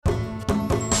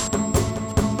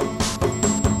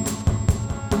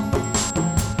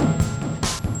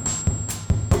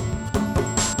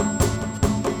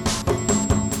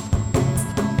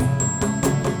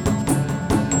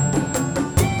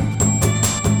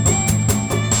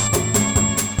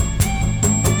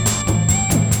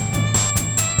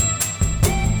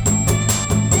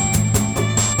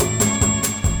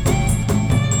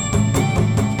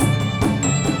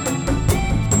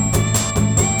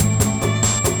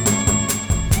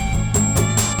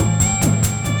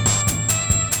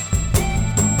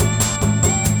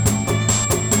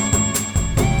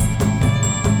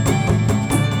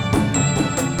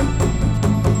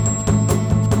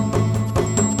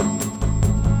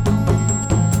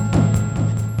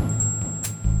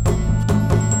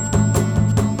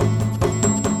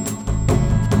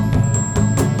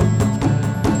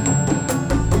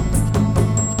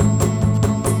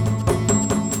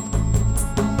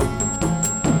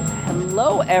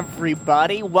Hello,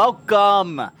 everybody.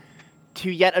 Welcome to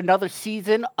yet another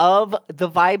season of the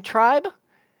Vibe Tribe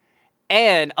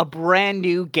and a brand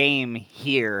new game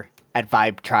here at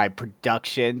Vibe Tribe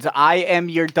Productions. I am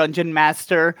your Dungeon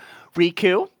Master,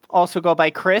 Riku, also go by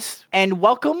Chris, and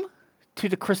welcome to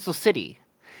the Crystal City.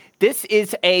 This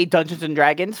is a Dungeons &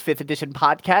 Dragons 5th edition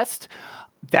podcast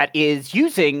that is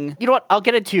using, you know what, I'll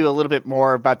get into a little bit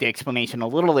more about the explanation a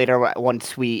little later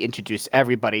once we introduce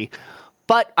everybody.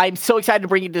 But I'm so excited to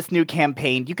bring you this new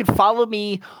campaign. You can follow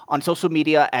me on social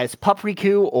media as Pup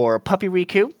Riku or Puppy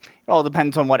Riku. It all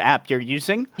depends on what app you're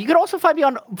using. You can also find me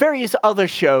on various other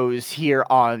shows here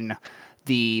on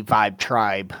the Vibe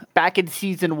Tribe. Back in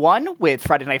Season 1 with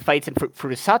Friday Night Fights and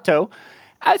Furusato,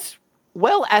 as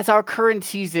well as our current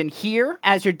season here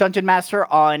as your Dungeon Master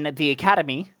on the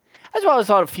Academy, as well as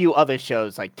on a few other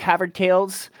shows like Tavern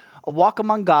Tales, A Walk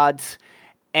Among Gods,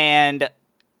 and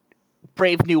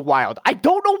Brave New Wild. I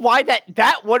don't know why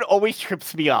that one always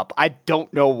trips me up. I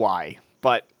don't know why.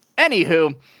 But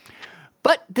anywho,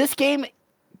 but this game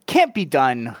can't be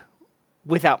done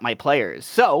without my players.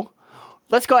 So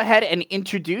let's go ahead and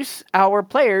introduce our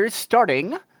players,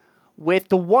 starting with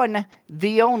the one,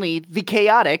 the only, the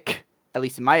chaotic, at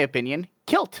least in my opinion,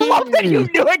 Kilt. I love that you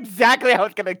knew exactly how I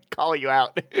was going to call you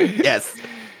out. Yes.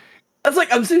 That's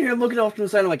like, I'm sitting here looking off to the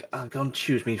side. I'm like, oh, don't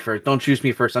choose me first. Don't choose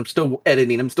me first. I'm still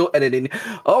editing.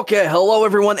 Okay, hello,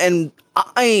 everyone. And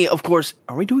I, of course,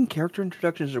 are we doing character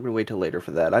introductions or are we wait till later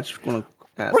for that? I just want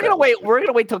to ask. We're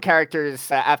gonna wait till characters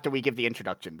after we give the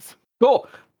introductions. Cool.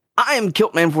 I am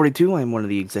Kiltman42. I'm one of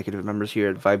the executive members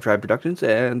here at Vibe Tribe Productions.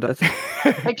 And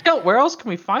hey, Kilt, where else can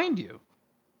we find you?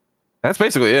 That's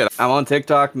basically it. I'm on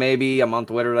TikTok, maybe. I'm on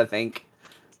Twitter, I think.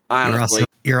 Honestly.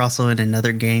 You're also in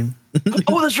another game.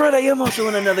 Oh, that's right. I am also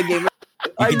in another game.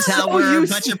 You can tell we're a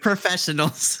bunch of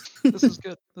professionals. This is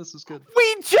good.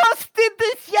 We just did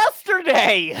this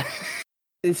yesterday.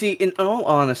 And see, in all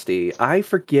honesty, I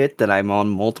forget that I'm on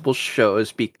multiple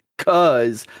shows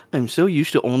because I'm so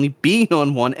used to only being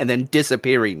on one and then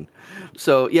disappearing.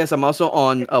 So, yes, I'm also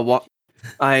on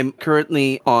I'm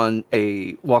currently on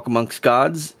a Walk Amongst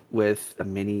Gods with a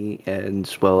Minnie,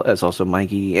 as well as also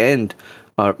Mikey and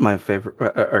my favorite,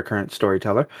 our current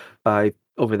storyteller.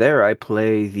 Over there, I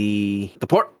play the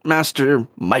Port Master,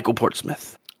 Michael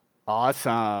Portsmouth.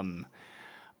 Awesome.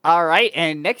 All right,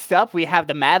 and next up, we have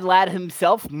the Mad Lad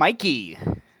himself, Mikey.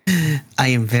 I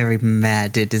am very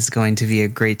mad. It is going to be a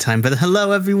great time. But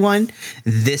hello, everyone.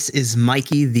 This is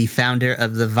Mikey, the founder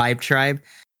of the Vibe Tribe.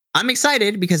 I'm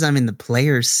excited because I'm in the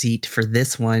player's seat for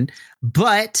this one,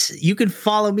 but you can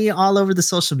follow me all over the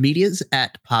social medias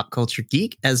at Pop Culture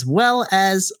Geek, as well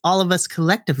as all of us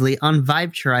collectively on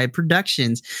Vibe Tribe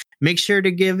Productions. Make sure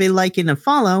to give a like and a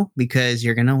follow because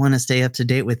you're going to want to stay up to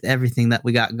date with everything that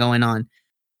we got going on.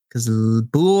 Because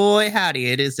boy, howdy,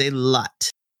 it is a lot.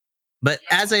 But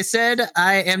as I said,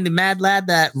 I am the mad lad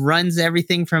that runs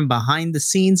everything from behind the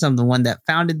scenes. I'm the one that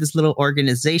founded this little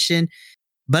organization.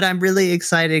 But I'm really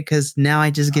excited because now I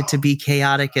just get to be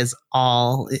chaotic as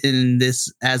all in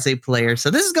this as a player. So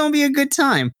this is going to be a good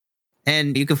time.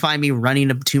 And you can find me running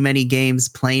too many games,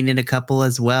 playing in a couple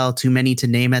as well. Too many to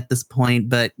name at this point.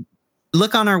 But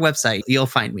look on our website. You'll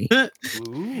find me.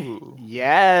 Ooh.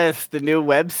 Yes, the new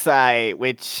website,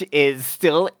 which is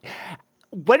still...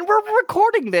 When we're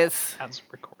recording this...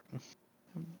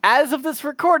 As of this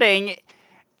recording...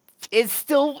 is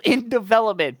still in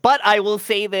development, but I will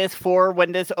say this for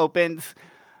when this opens,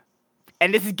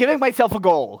 and this is giving myself a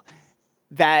goal,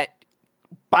 that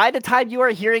by the time you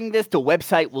are hearing this, the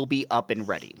website will be up and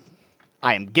ready.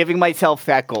 I am giving myself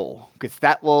that goal, because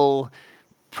that will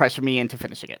pressure me into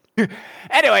finishing it.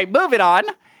 Anyway, moving on.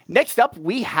 Next up,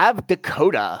 we have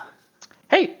Dakota.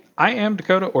 Hey, I am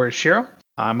Dakota, or Shiro.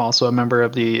 I'm also a member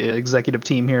of the executive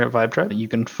team here at Vibe Tribe. You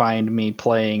can find me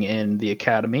playing in the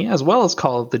Academy as well as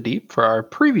Call of the Deep for our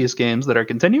previous games that are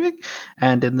continuing.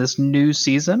 And in this new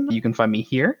season, you can find me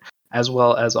here as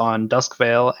well as on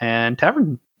Duskvale and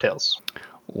Tavern Tales.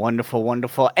 Wonderful,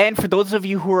 wonderful. And for those of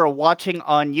you who are watching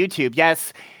on YouTube,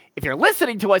 yes, if you're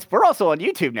listening to us, we're also on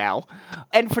YouTube now.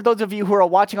 And for those of you who are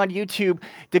watching on YouTube,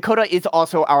 Dakota is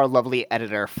also our lovely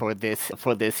editor for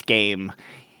this game.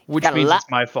 Which means it's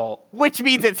my fault. Which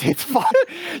means it's his fault.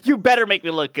 You better make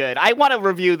me look good. I want to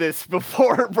review this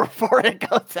before it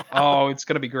goes out. Oh, it's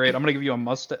going to be great. I'm going to give you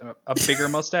a bigger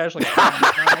mustache. Like a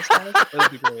mustache. That'll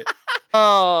be great.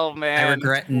 Oh, man. I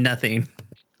regret nothing.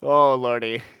 Oh,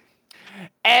 lordy.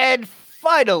 And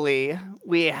finally,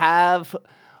 we have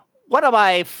one of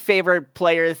my favorite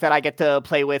players that I get to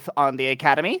play with on the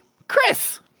Academy,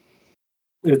 Chris.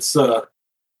 It's,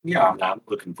 I'm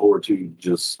looking forward to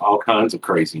just all kinds of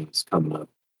craziness coming up.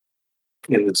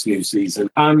 in this new season.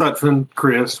 I'm not from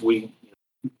Chris. We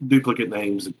duplicate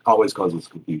names. It always causes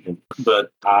confusion.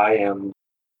 But I am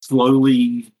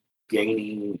slowly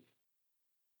gaining,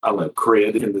 I don't know,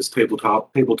 cred in this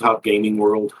tabletop gaming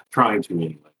world. Trying to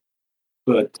anyway.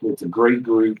 But it's a great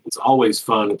group. It's always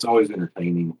fun. It's always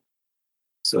entertaining.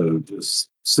 So just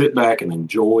sit back and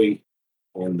enjoy,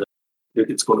 and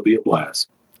it's going to be a blast.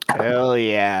 Hell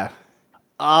yeah.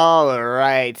 All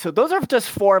right. So those are just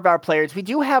 4 of our players. We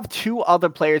do have 2 other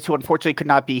players who unfortunately could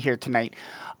not be here tonight.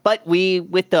 But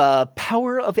with the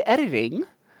power of editing,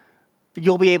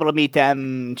 you'll be able to meet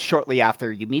them shortly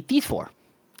after you meet these 4.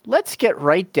 Let's get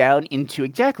right down into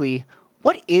exactly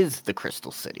what is the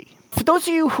Crystal City. For those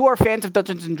of you who are fans of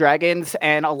Dungeons & Dragons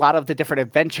and a lot of the different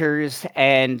adventures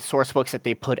and source books that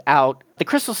they put out, the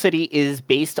Crystal City is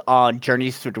based on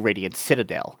Journeys Through the Radiant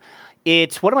Citadel.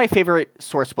 It's one of my favorite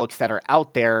source books that are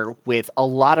out there with a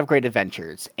lot of great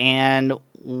adventures. And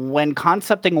when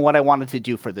concepting what I wanted to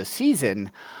do for this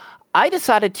season, I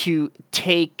decided to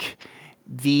take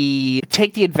the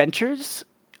adventures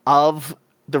of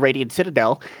the Radiant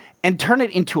Citadel and turn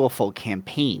it into a full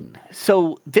campaign.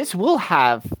 So this will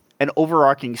have an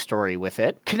overarching story with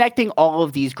it, connecting all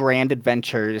of these grand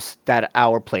adventures that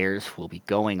our players will be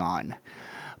going on.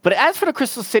 But as for the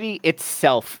Crystal City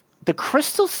itself, the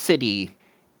Crystal City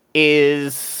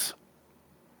is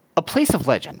a place of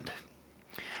legend.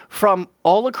 From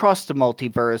all across the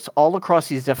multiverse, all across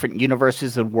these different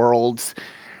universes and worlds,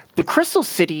 the Crystal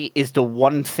City is the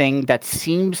one thing that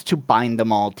seems to bind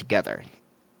them all together.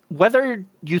 Whether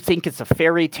you think it's a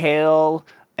fairy tale,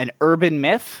 an urban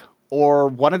myth, or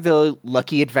one of the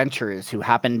lucky adventurers who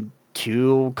happen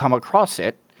to come across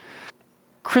it,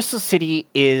 Crystal City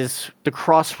is the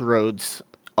crossroads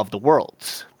of the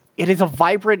worlds. It is a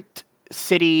vibrant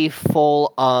city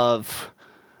full of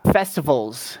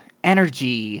festivals,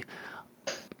 energy,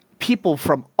 people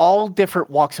from all different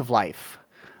walks of life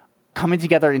coming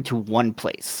together into one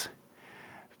place.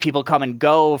 People come and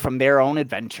go from their own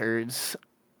adventures,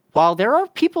 while there are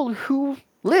people who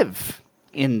live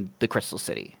in the Crystal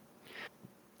City.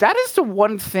 That is the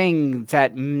one thing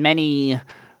that many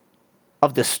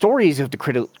of the stories of the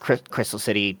Crystal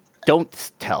City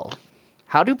don't tell.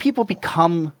 How do people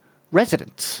become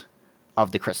residents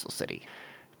of the Crystal City?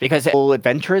 Because all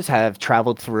adventurers have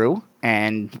traveled through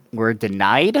and were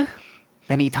denied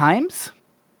many times.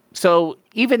 So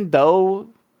even though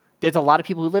there's a lot of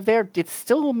people who live there, it's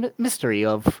still a mystery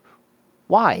of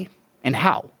why and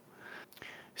how.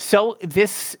 So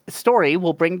this story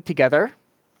will bring together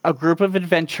a group of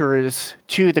adventurers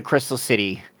to the Crystal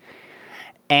City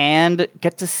and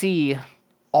get to see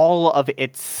all of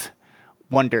its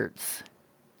wonders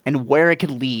and where it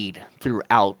could lead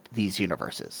throughout these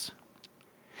universes.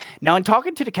 Now, in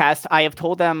talking to the cast, I have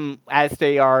told them, as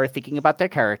they are thinking about their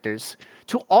characters,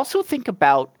 to also think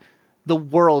about the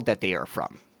world that they are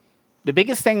from. The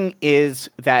biggest thing is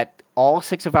that all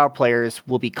 6 of our players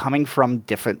will be coming from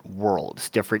different worlds,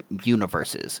 different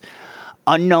universes,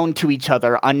 unknown to each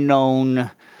other, unknown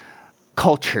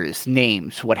cultures,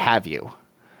 names, what have you.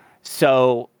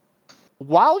 So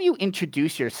while you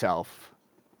introduce yourself,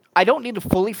 I don't need to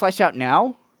fully flesh out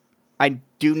now. I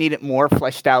do need it more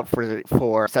fleshed out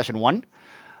for session 1.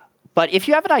 But if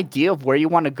you have an idea of where you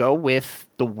want to go with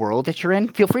the world that you're in,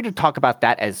 feel free to talk about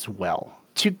that as well.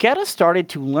 To get us started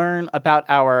to learn about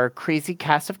our crazy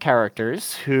cast of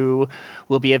characters who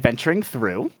will be adventuring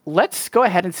through, let's go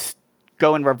ahead and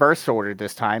go in reverse order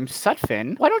this time.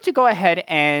 Sutphin, why don't you go ahead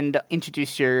and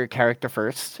introduce your character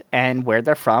first and where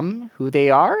they're from, who they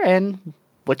are, and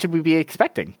what should we be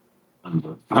expecting? I'm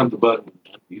the button.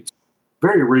 It's a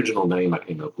very original name I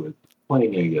came up with.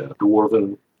 Playing a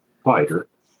dwarven fighter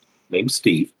named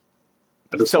Steve.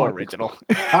 So original.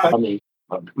 I mean,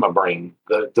 my brain,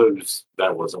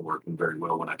 that wasn't working very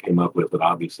well when I came up with it,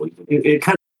 obviously. It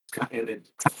kind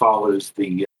of follows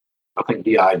I think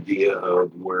the idea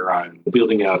of where I'm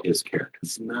building out his character.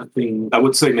 It's nothing, I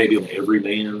would say maybe an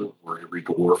everyman or every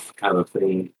dwarf kind of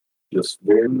thing. Just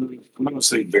very, I'm not going to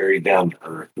say very down to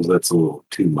earth because that's a little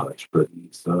too much, but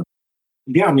he's,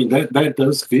 yeah, I mean, that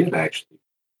does fit actually.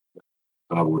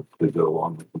 I would go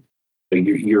along with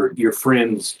it. Your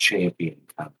friend's champion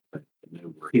kind of thing. You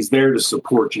know, where he's there to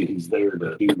support you. He's there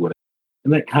to do whatever.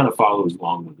 And that kind of follows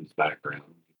along with his background.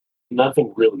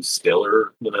 Nothing really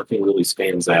stellar. Nothing really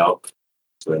stands out.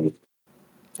 So,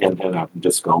 and I've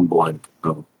just gone blank.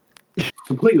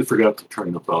 Completely forgot the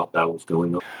train of thought that was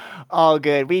going on. All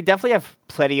good. We definitely have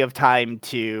plenty of time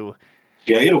to...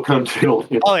 Yeah, it'll come to...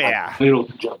 It'll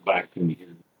jump back to me here.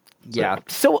 Yeah.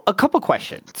 So a couple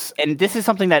questions. And this is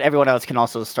something that everyone else can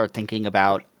also start thinking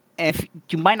about. if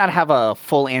you might not have a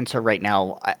full answer right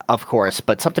now, of course,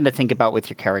 but something to think about with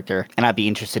your character, and I'd be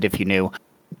interested if you knew.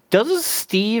 Does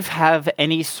Steve have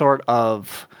any sort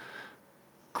of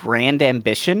grand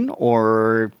ambition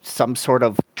or some sort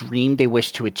of dream they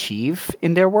wish to achieve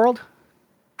in their world?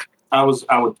 I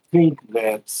would think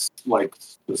that, like,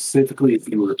 specifically if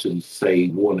you were to say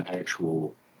one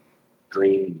actual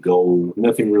dream goal,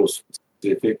 nothing real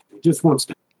specific, he just wants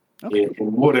to, in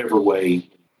whatever way,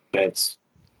 that's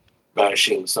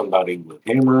bashing somebody with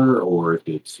a hammer, or if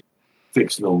it's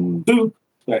fixing them soup,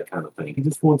 that kind of thing. He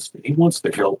just wants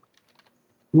to help.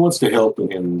 He wants to help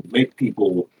and make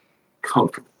people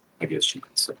comfortable, I guess you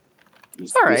could say.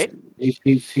 All right.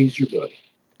 He's your buddy.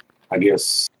 I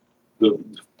guess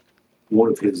one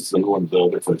of the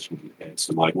other questions he asked,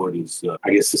 so like, what is,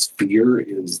 I guess his fear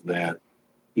is that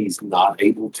he's not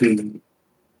able to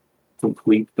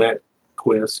complete that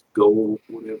quest, goal,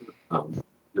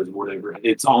 whatever.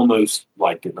 It's almost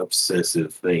like an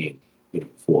obsessive thing,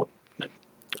 for him.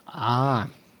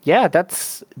 Yeah,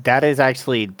 that is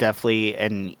actually definitely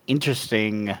an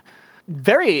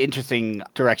very interesting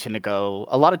direction to go.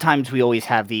 A lot of times we always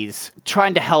have these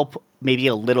trying to help maybe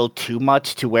a little too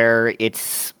much to where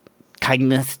it's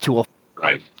kindness to a...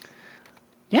 Right.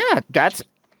 Yeah, that's...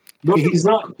 But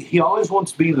he always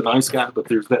wants to be the nice guy, but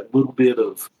there's that little bit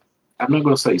of, I'm not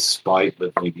going to say spite,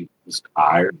 but maybe just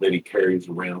ire that he carries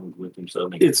around with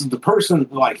himself. It's the person,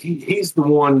 like, he's the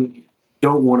one you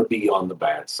don't want to be on the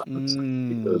bad side,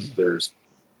 because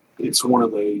it's one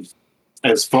of those,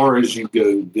 as far as you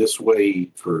go this way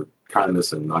for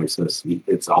kindness and niceness, he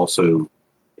can also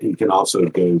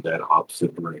go that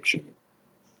opposite direction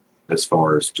as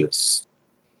far as just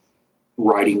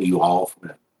writing you off.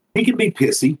 He can be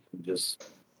pissy and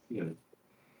just,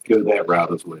 go that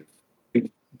route as well.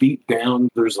 Deep down,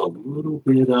 there's a little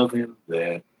bit of him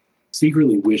that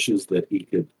secretly wishes that he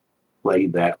could play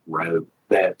that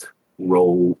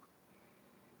role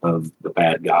of the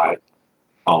bad guy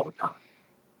all the time.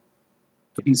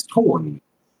 But he's torn.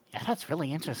 Yeah, that's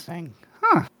really interesting.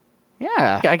 Huh.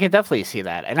 Yeah, I can definitely see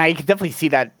that. And I can definitely see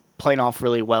that playing off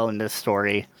really well in this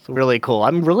story. It's really cool.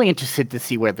 I'm really interested to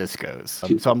see where this goes.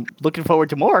 So I'm looking forward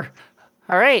to more.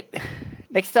 All right.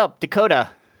 Next up, Dakota.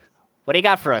 What do you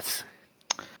got for us?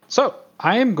 So,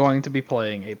 I am going to be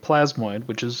playing a Plasmoid,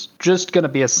 which is just going to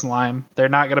be a slime. They're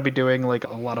not going to be doing like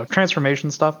a lot of transformation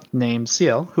stuff, named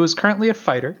Ciel, who is currently a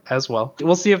fighter as well.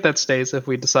 We'll see if that stays, if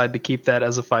we decide to keep that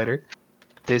as a fighter.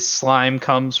 This slime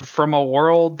comes from a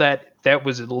world that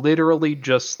was literally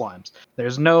just slimes.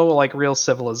 There's no like real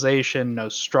civilization, no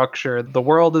structure. The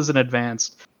world isn't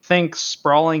advanced. Think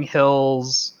sprawling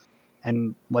hills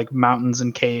and like mountains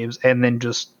and caves, and then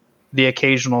just the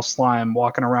occasional slime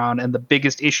walking around. And the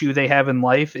biggest issue they have in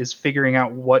life is figuring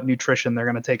out what nutrition they're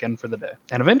going to take in for the day.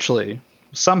 And eventually,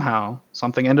 somehow,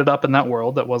 something ended up in that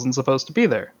world that wasn't supposed to be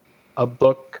there. A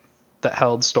book that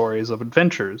held stories of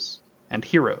adventures and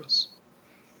heroes.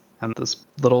 And this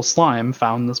little slime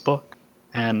found this book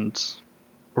and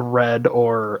read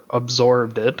or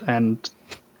absorbed it and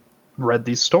read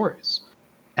these stories.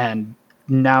 And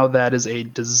now that is a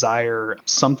desire,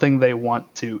 something they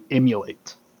want to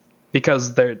emulate.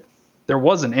 Because there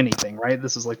wasn't anything, right?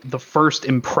 This is like the first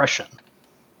impression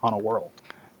on a world.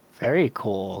 Very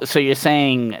cool. So you're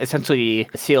saying essentially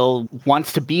Ciel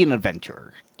wants to be an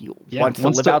adventurer.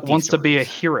 Wants to be a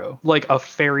hero, like a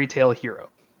fairy tale hero.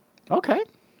 Okay.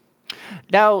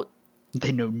 Now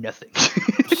they know nothing.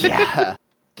 Yeah.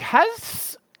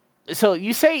 So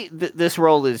you say this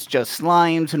world is just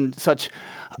slimes and such.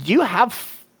 Do you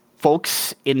have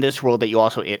folks in this world that you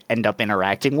also end up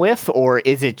interacting with, or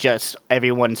is it just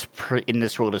everyone's in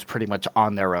this world is pretty much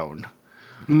on their own?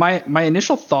 My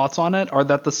initial thoughts on it are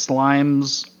that the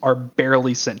slimes are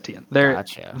barely sentient.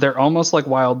 They're almost like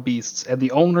wild beasts, and the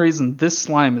only reason this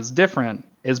slime is different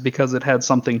is because it had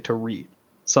something to read,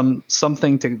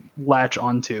 something to latch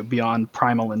onto beyond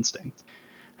primal instinct.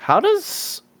 How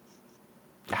does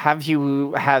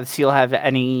Ciel have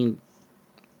any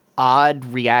odd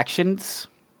reactions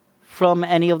from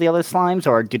any of the other slimes,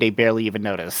 or do they barely even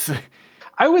notice?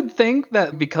 I would think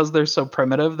that because they're so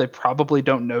primitive, they probably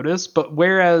don't notice. But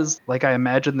whereas, like, I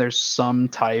imagine there's some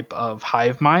type of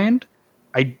hive mind,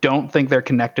 I don't think they're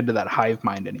connected to that hive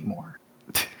mind anymore.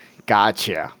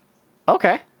 Gotcha.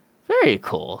 Okay. Very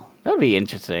cool. That'll be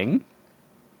interesting.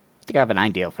 I think I have an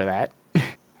idea for that.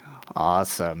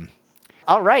 Awesome.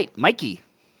 All right, Mikey,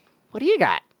 what do you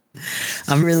got?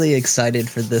 I'm really excited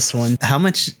for this one. How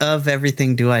much of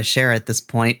everything do I share at this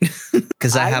point?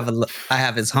 Because I have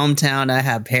his hometown, I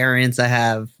have parents, I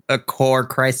have a core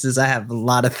crisis, I have a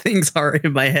lot of things already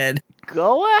in my head.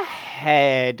 Go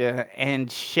ahead and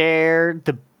share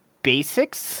the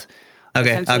basics.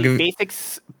 Okay, I'll Essentially,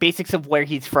 give. basics of where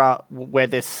he's from, where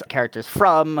this character's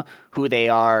from, who they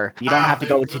are. You don't have to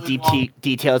go into deep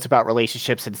details about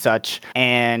relationships and such.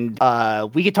 And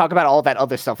we could talk about all that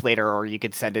other stuff later, or you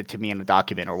could send it to me in a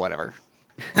document or whatever.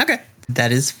 Okay,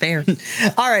 that is fair.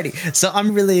 Alrighty, so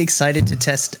I'm really excited to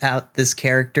test out this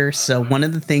character. So one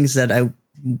of the things that I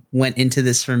went into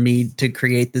this for me to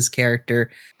create this character,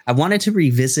 I wanted to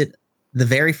revisit the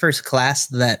very first class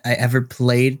that I ever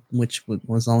played, which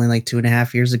was only like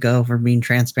 2.5 years ago, for being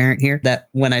transparent here, that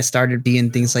when I started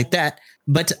being things like that.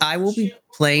 But I will be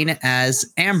playing as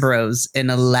Ambrose, an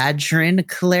Eladrin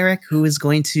cleric who is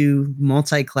going to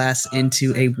multi-class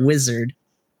into a wizard.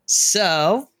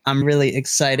 So I'm really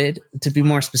excited. To be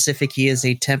more specific, he is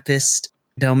a Tempest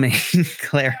domain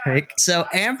cleric. So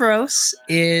Ambrose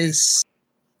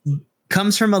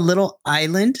comes from a little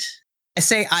island. I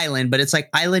say island, but it's like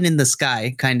island in the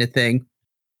sky kind of thing.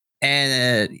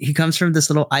 And he comes from this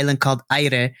little island called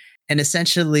Aire. And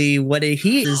essentially what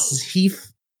he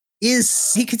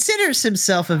considers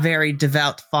himself a very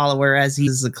devout follower, as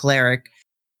he's a cleric.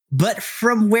 But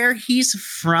from where he's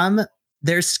from,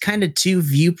 there's kind of two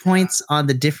viewpoints on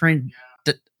the different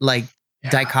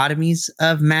dichotomies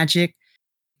of magic.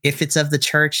 If it's of the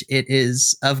church, it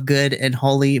is of good and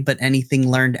holy, but anything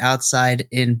learned outside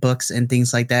in books and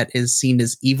things like that is seen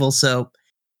as evil. So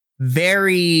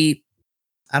very,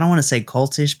 I don't want to say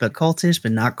cultish, but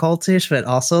not cultish, but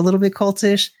also a little bit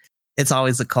cultish. It's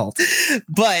always a cult.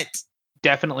 But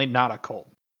Definitely not a cult.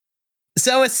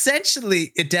 so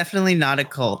essentially, definitely not a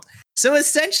cult. So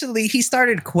essentially, he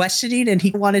started questioning and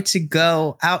he wanted to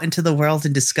go out into the world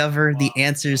and discover the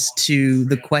answers to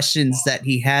the questions that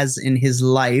he has in his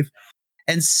life.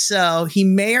 And so he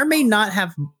may or may not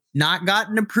have not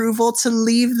gotten approval to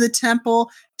leave the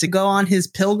temple to go on his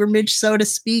pilgrimage, so to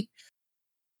speak.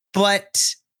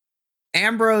 But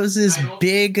Ambrose's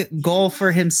big goal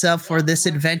for himself for this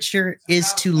adventure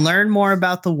is to learn more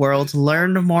about the world,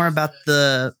 learn more about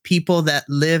the people that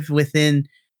live within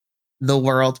the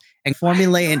world, and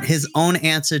formulate his own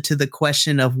answer to the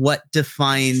question of what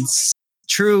defines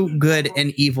true good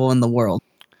and evil in the world.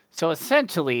 So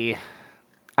essentially,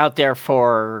 out there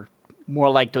for more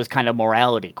like those kind of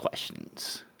morality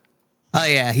questions. Oh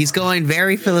yeah, he's going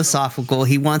very philosophical.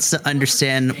 He wants to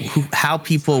understand how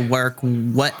people work,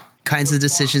 what kinds of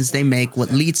decisions they make,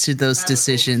 what leads to those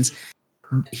decisions.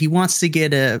 He wants to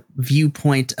get a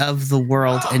viewpoint of the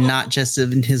world and not just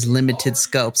in his limited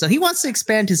scope. So he wants to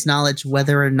expand his knowledge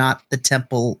whether or not the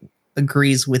temple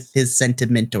agrees with his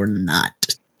sentiment or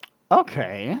not.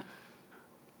 Okay.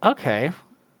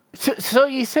 So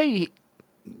you say you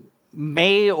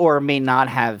may or may not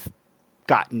have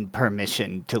gotten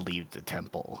permission to leave the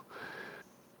temple.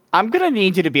 I'm going to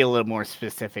need you to be a little more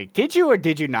specific. Did you or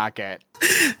did you not get?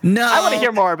 No. I want to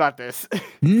hear more about this.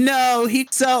 No,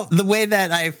 so the way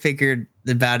that I figured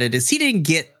about it is he didn't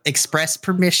get express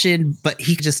permission, but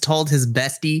he just told his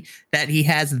bestie that he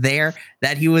has there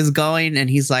that he was going, and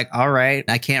he's like, all right,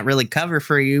 I can't really cover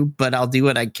for you, but I'll do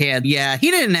what I can. Yeah,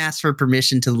 he didn't ask for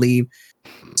permission to leave.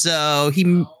 So he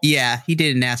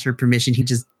didn't ask for permission. He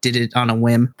just did it on a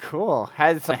whim. Cool.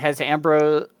 Has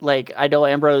Ambrose, I know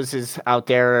Ambrose is out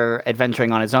there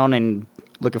adventuring on his own and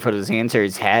looking for those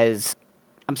answers.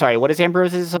 I'm sorry, what is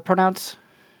Ambrose's pronouns?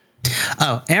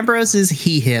 Oh, Ambrose is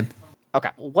he, him. Okay.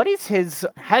 What is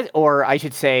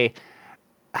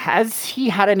has he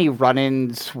had any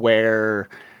run-ins where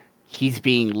he's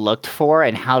being looked for,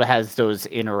 and how has those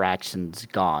interactions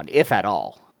gone, if at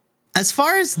all? As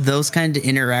far as those kind of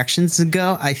interactions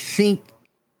go, I think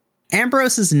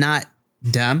Ambrose is not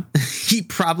dumb. He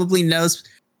probably knows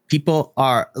people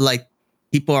are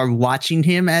watching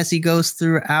him as he goes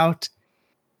throughout.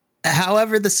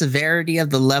 However, the severity of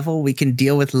the level we can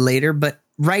deal with later, but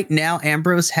right now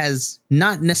Ambrose has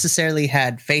not necessarily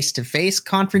had face-to-face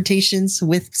confrontations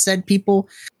with said people,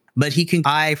 but he can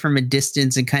eye from a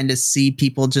distance and kind of see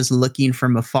people just looking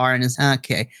from afar and is,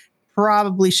 okay,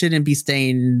 probably shouldn't be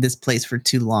staying in this place for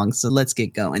too long, so let's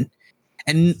get going.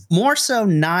 And more so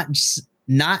not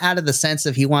out of the sense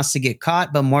of he wants to get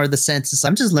caught, but more the sense is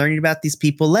I'm just learning about these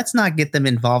people. Let's not get them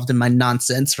involved in my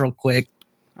nonsense real quick.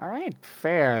 All right,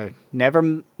 fair. Never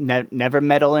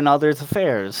meddle in others'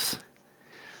 affairs.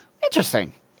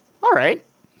 Interesting. All right.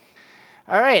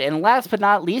 And last but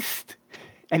not least,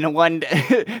 and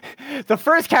the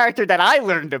first character that I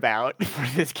learned about for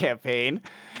this campaign,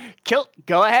 Kilt,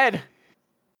 go ahead.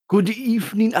 Good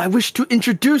evening. I wish to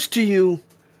introduce to you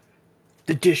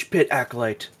the Dish Pit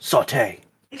Acolyte Sauté.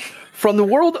 From the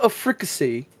world of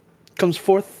fricassee comes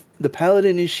forth the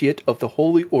Paladin initiate of the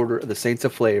Holy Order of the Saints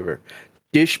of Flavor,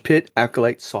 Dish Pit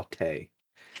Acolyte Sauté.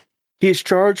 He is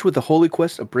charged with the holy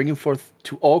quest of bringing forth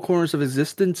to all corners of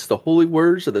existence the holy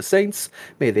words of the saints,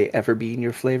 may they ever be in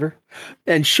your flavor,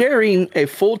 and sharing a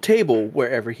full table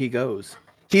wherever he goes.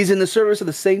 He's in the service of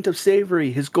the Saint of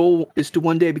Savory. His goal is to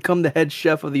one day become the head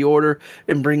chef of the order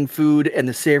and bring food and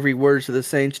the savory words of the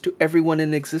saints to everyone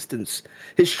in existence.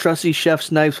 His trusty chef's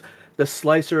knife, the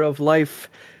slicer of life,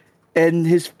 and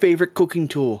his favorite cooking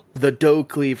tool, the dough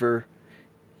cleaver.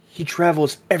 He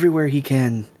travels everywhere he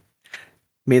can.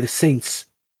 May the saints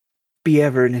be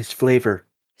ever in his flavor.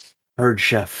 Bird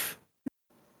Chef.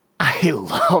 I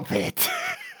love it.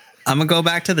 I'm gonna go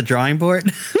back to the drawing board.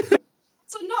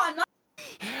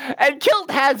 And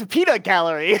Kilt has a peanut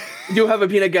gallery. I do have a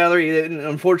peanut gallery, and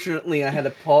unfortunately I had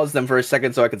to pause them for a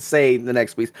second so I could say the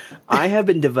next piece. I have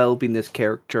been developing this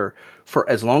character for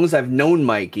as long as I've known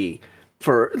Mikey,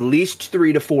 for at least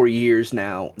 3 to 4 years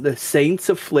now. The Saints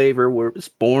of Flavor was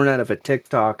born out of a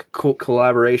TikTok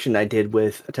collaboration I did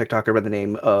with a TikToker by the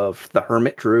name of the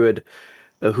Hermit Druid,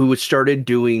 who started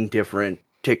doing different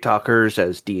TikTokers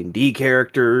as D&D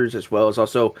characters, as well as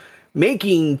also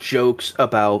making jokes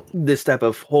about this type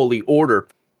of holy order.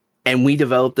 And we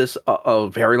developed this a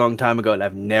very long time ago, and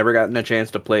I've never gotten a chance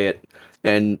to play it.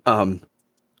 And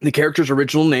the character's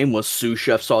original name was Sous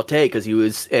Chef Sauté, because he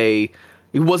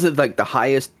wasn't like the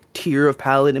highest tier of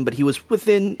Paladin, but he was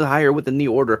within the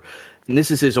order. And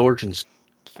this is his origins.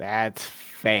 That's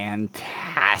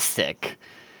fantastic.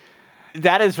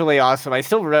 That is really awesome. I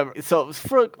still remember. So,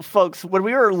 for folks, when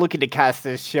we were looking to cast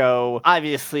this show,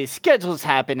 obviously schedules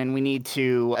happen and we need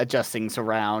to adjust things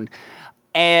around.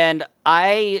 And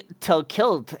I tell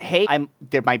Kilt, hey,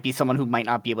 there might be someone who might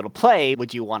not be able to play.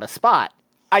 Would you want a spot?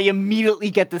 I immediately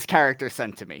get this character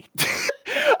sent to me.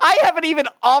 I haven't even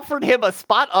offered him a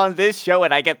spot on this show,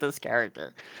 and I get this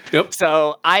character. Yep.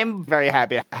 So I'm very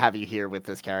happy to have you here with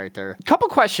this character. Couple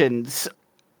questions.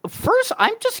 First,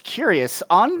 I'm just curious,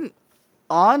 on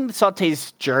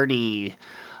Sauté's journey,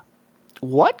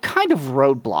 what kind of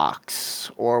roadblocks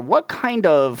or what kind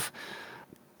of,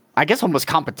 I guess, almost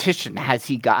competition has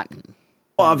he gotten?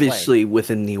 Obviously,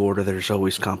 within the order, there's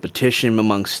always competition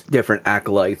amongst different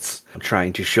acolytes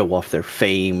trying to show off their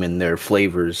fame and their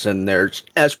flavors and their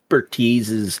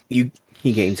expertises. He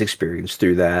gains experience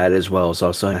through that, as well as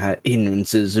also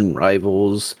hindrances and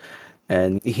rivals.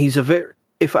 And he's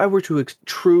if I were to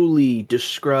truly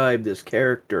describe this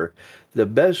character, the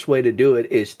best way to do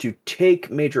it is to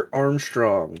take Major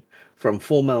Armstrong from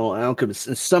Full Metal Alchemist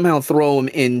and somehow throw him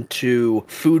into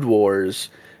Food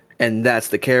Wars. And that's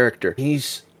the character.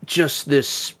 He's just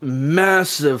this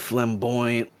massive,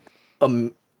 flamboyant,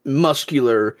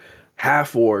 muscular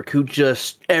half-orc who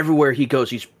just, everywhere he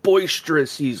goes, he's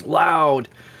boisterous, he's loud.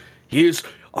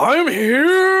 I'm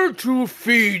here to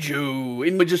feed you.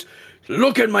 And just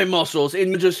look at my muscles.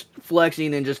 And just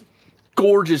flexing and just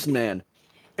gorgeous man.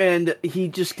 And he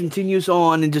just continues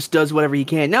on and just does whatever he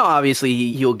can. Now,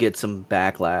 obviously, he'll get some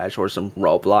backlash or some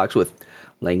roadblocks with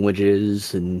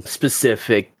languages and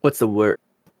specific, what's the word?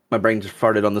 My brain just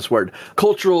farted on this word.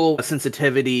 Cultural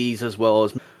sensitivities as well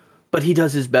as, but he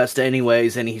does his best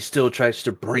anyways, and he still tries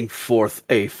to bring forth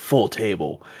a full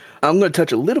table. I'm going to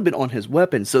touch a little bit on his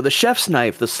weapon. So the chef's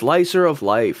knife, the slicer of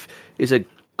life, is a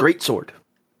great sword.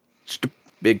 Just a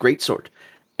big, great sword.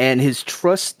 And his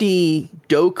trusty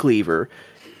dough cleaver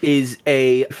is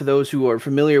for those who are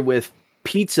familiar with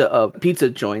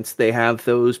pizza joints, they have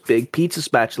those big pizza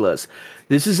spatulas.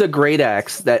 This is a great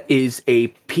axe that is a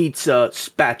pizza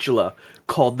spatula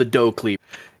called the dough cleaver.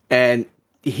 And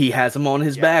he has them on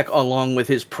his back along with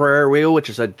his prayer wheel, which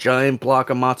is a giant block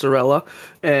of mozzarella.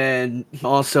 And he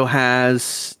also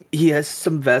has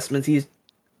some vestments. He's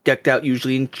decked out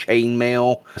usually in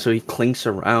chainmail, so he clinks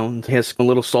around. He has a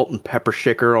little salt and pepper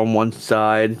shaker on one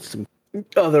side, some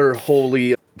other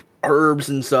holy herbs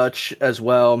and such as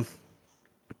well.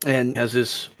 And has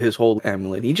his whole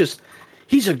amulet. He's just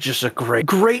a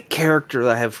great character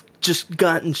that I have just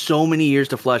gotten so many years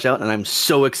to flesh out, and I'm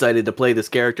so excited to play this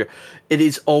character. It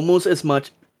is almost as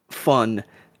much fun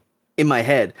in my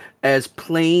head as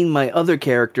playing my other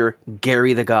character,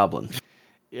 Gary the Goblin.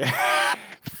 Yeah.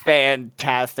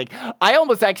 Fantastic. I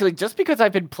almost actually, just because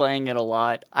I've been playing it a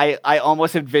lot, I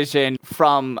almost envision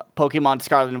from Pokemon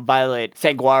Scarlet and Violet,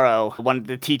 Sanguaro, one of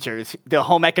the teachers, the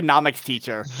home economics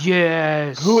teacher.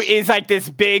 Yes. Who is like this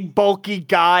big, bulky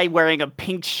guy wearing a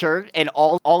pink shirt, and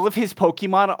all of his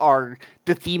Pokemon are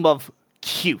the theme of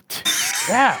cute.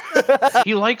 Yeah.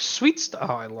 He likes sweet stuff.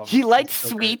 Oh, I love it. He likes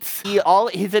sweets.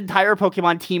 His entire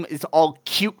Pokemon team is all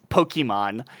cute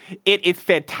Pokemon. It is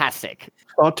fantastic.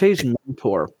 Sauté's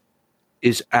mentor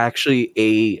is actually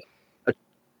a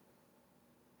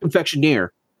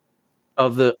confectioner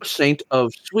of the Saint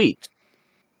of Sweets.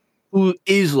 who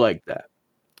is like that.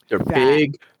 They're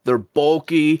big, they're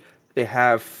bulky, they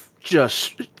have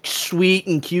just sweet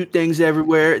and cute things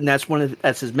everywhere, and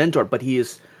that's his mentor, but he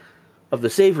is of the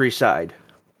savory side.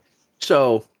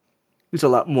 So he's a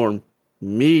lot more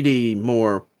meaty,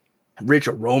 more rich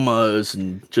aromas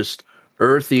and just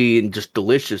earthy and just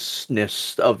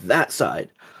deliciousness of that side.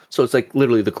 So it's like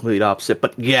literally the complete opposite.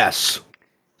 But yes,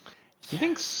 You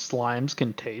think slimes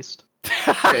can taste?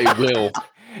 they will.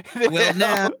 Well,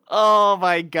 now, Oh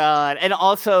my god. And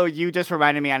also, you just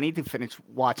reminded me I need to finish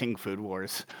watching Food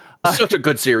Wars. Such a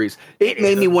good series. It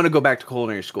made me want to go back to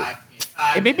culinary school.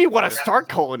 It made me want to start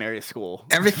culinary school.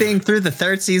 everything through the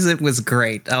third season was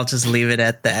great. I'll just leave it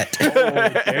at that.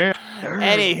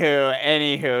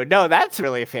 Anywho. No, that's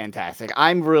really fantastic.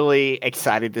 I'm really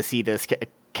excited to see this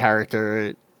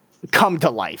character come to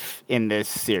life in this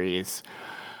series.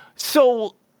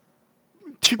 So,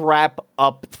 to wrap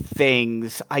up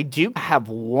things, I do have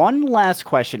one last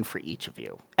question for each of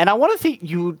you. And I want to think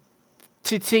you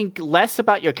to think less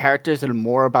about your characters and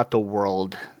more about the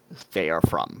world they are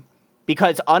from.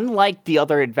 Because unlike the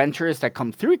other adventurers that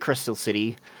come through Crystal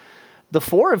City, the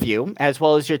four of you, as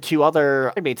well as your two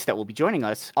other mates that will be joining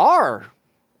us, are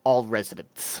all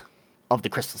residents of the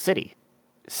Crystal City.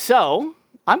 So,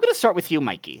 I'm going to start with you,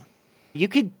 Mikey.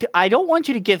 I don't want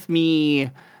you to give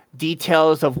me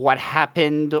details of what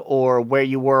happened or where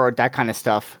you were or that kind of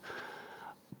stuff.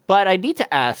 But I need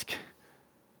to ask,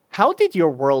 how did your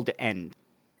world end?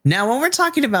 Now, when we're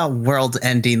talking about world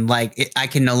ending, like I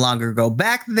can no longer go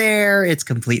back there, it's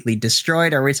completely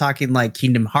destroyed. Are we talking like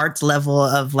Kingdom Hearts level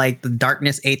of like the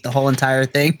darkness ate the whole entire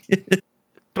thing?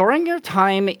 During your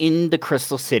time in the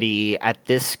Crystal City at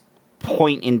this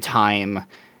point in time,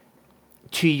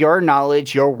 to your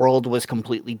knowledge, your world was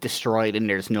completely destroyed and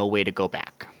there's no way to go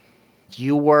back.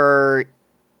 You were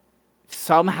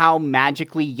somehow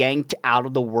magically yanked out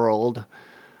of the world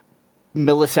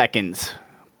milliseconds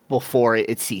before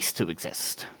it ceased to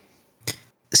exist.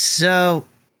 So,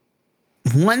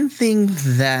 one thing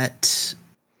that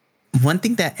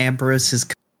Ambrose has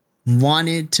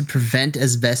wanted to prevent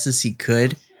as best as he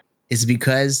could is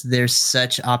because there's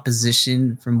such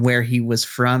opposition from where he was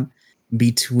from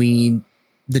between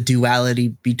the duality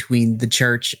between the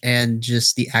church and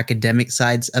just the academic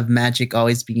sides of magic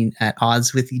always being at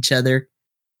odds with each other.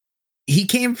 He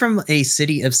came from a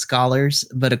city of scholars,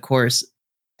 but of course,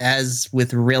 as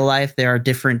with real life, there are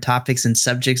different topics and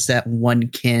subjects that one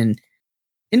can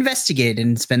investigate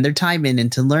and spend their time in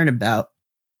and to learn about.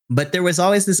 But there was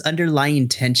always this underlying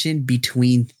tension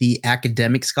between the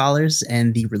academic scholars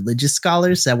and the religious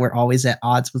scholars that were always at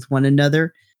odds with one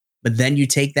another. But then you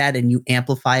take that and you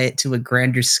amplify it to a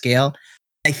grander scale.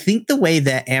 I think the way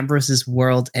that Ambrose's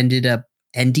world ended up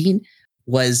ending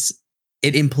was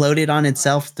it imploded on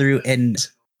itself through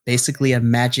basically a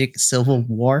magic civil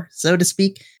war, so to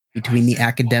speak, between the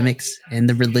academics and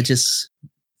the religious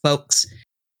folks.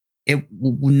 It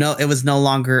was no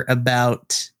longer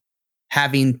about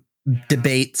having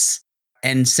debates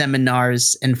and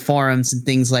seminars and forums and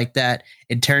things like that.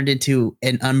 It turned into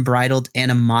an unbridled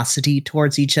animosity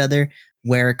towards each other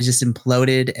where it just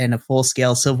imploded and a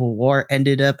full-scale civil war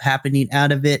ended up happening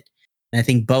out of it. And I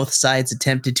think both sides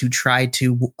attempted to try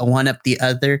to one-up the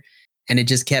other, and it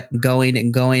just kept going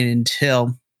and going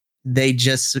until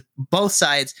both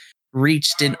sides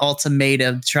reached an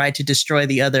ultimatum, tried to destroy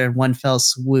the other in one fell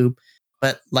swoop.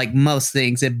 But like most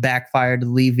things, it backfired,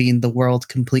 leaving the world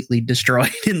completely destroyed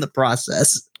in the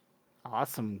process.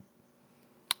 Awesome.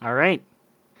 All right.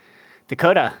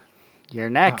 Dakota, you're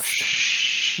next. Oh,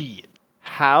 shit.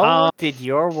 How did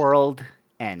your world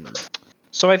end?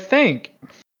 So I think,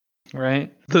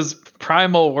 right, this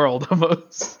primal world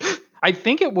almost, I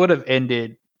think it would have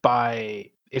ended by,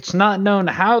 it's not known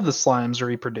how the slimes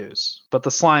reproduce, but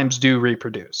the slimes do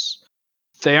reproduce.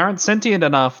 They aren't sentient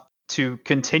enough to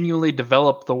continually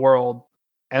develop the world,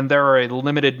 and there are a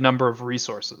limited number of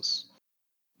resources.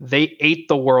 They ate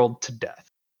the world to death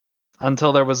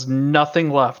until there was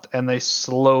nothing left, and they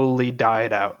slowly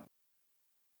died out.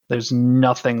 There's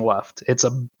nothing left. It's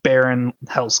a barren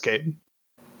hellscape.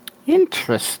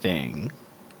 Interesting.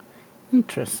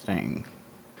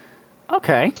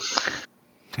 Okay.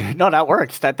 No, that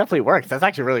works. That definitely works. That's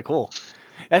actually really cool.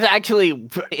 That's actually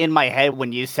in my head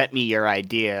when you sent me your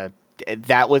idea.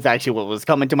 That was actually what was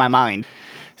coming to my mind.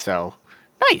 So,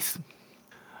 nice.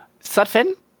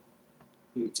 Sutphin?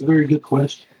 It's a very good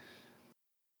question.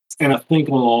 And I think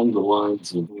along the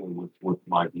lines of what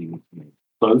Mikey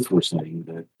both were saying,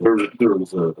 that there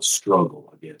was a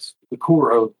struggle, I guess. The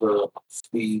core of the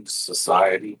Scribes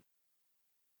society,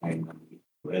 and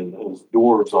as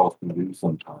dwarves often do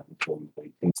sometimes, so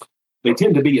they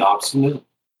tend to be obstinate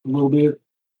a little bit.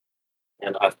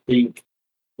 And I think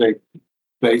they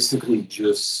basically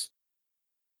just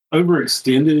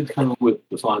overextended kind of with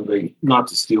the fun. They, not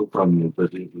to steal from you,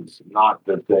 but it was not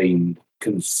that they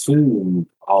consumed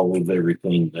all of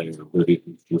everything there, but it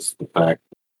was just the fact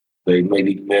that they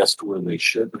maybe messed where they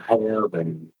shouldn't have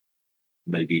and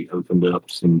maybe opened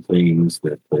up some things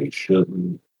that they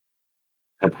shouldn't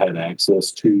have had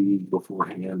access to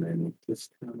beforehand, and it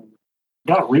just kind of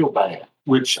got real bad,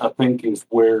 which I think is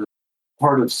where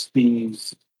part of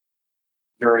Steve's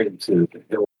journey to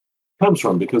hell comes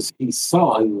from, because he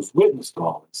was witness to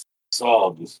all this. He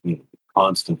saw this,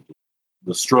 constant,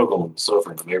 the struggle and the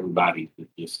suffering of everybody that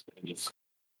just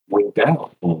winked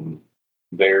out. And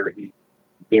there he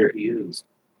is,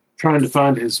 trying to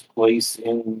find his place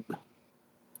in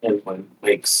and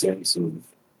make sense of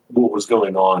what was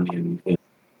going on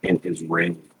in his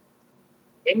reign.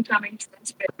 Incoming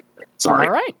transmit. Sorry.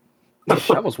 All right.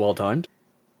 That was well timed.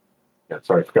 Yeah,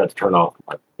 sorry, I forgot to turn off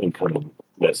my incoming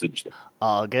message.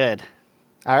 All good.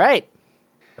 All right.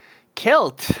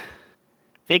 Kilt.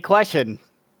 Big question.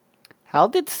 How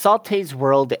did Sauté's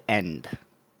world end?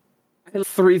 I had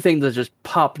 3 things that just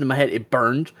popped into my head. It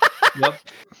burned. Yep.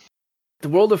 The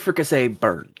world of Fricassee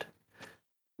burned.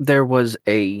 There was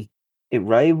a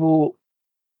rival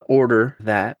order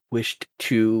that wished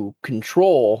to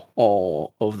control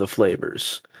all of the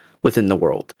flavors within the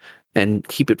world and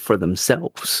keep it for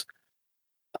themselves.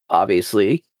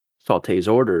 Obviously, Sauté's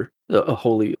order, the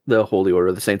holy order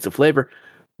of the Saints of Flavor,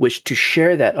 wished to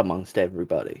share that amongst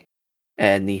everybody.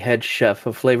 And the head chef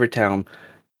of Flavortown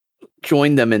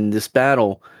joined them in this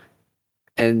battle.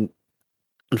 And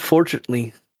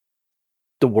unfortunately,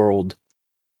 the world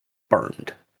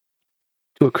burned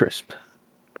to a crisp.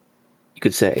 You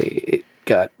could say it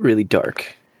got really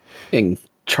dark and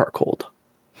charcoaled.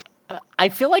 I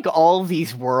feel like all of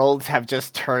these worlds have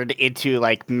just turned into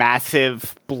like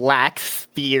massive black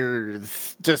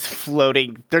spheres just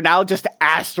floating. They're now just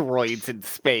asteroids in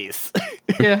space.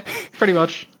 Yeah, pretty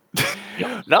much.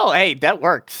 No, hey, that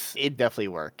works. It definitely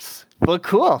works. But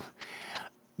cool.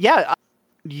 Yeah,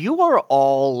 you are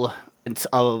all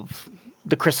of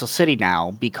the Crystal City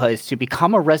now, because to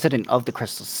become a resident of the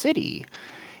Crystal City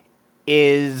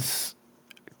is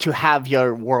to have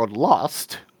your world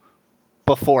lost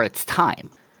before its time.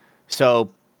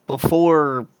 So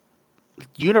before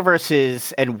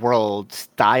universes and worlds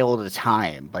die all the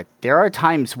time, but there are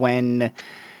times when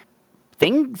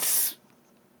things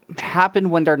happen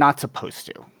when they're not supposed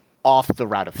to, off the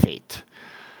route of fate.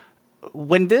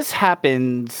 When this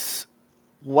happens,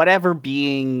 whatever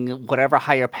being, whatever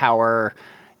higher power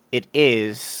it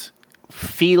is,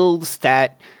 feels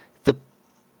that the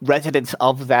residents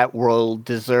of that world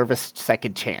deserve a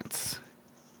second chance.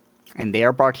 And they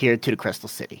are brought here to the Crystal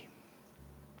City.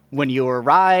 When you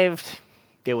arrived,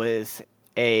 there was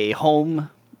a home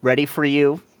ready for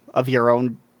you of your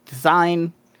own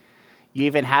design. You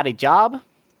even had a job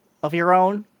of your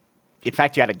own. In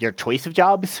fact, you had your choice of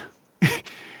jobs,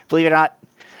 believe it or not.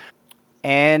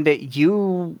 And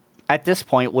you, at this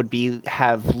point,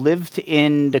 have lived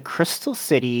in the Crystal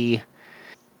City,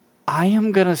 I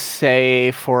am going to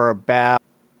say, for about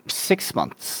 6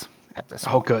 months at this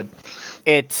point. Oh, good.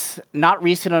 It's not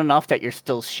recent enough that you're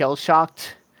still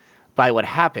shell-shocked by what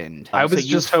happened. I was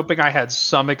just hoping I had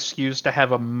some excuse to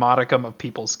have a modicum of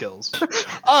people skills.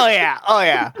 Oh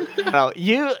yeah. No,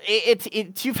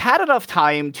 you've had enough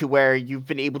time to where you've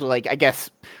been able to, like, I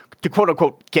guess, to quote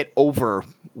unquote get over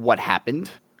what happened.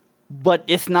 But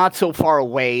it's not so far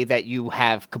away that you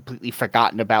have completely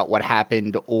forgotten about what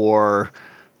happened, or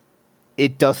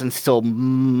it doesn't still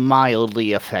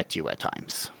mildly affect you at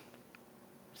times.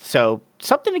 So,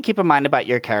 something to keep in mind about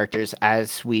your characters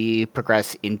as we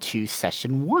progress into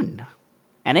Session 1.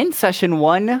 And in Session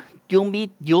 1,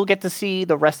 you'll get to see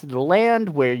the rest of the land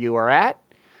where you are at,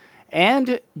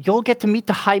 and you'll get to meet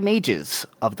the high mages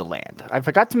of the land. I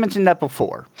forgot to mention that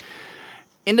before.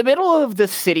 In the middle of the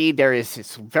city, there is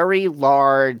this very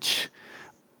large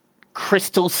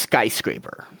crystal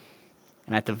skyscraper.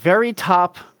 And at the very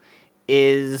top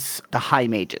is the high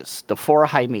mages, the 4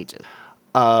 high mages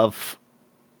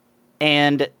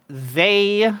and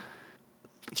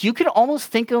you can almost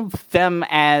think of them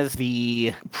as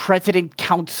the president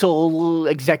council,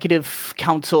 executive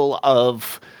council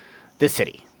of the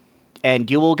city. And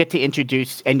you will be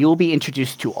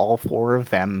introduced to all 4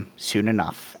 of them soon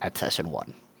enough at Session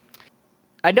 1.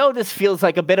 I know this feels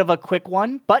like a bit of a quick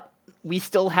one, but we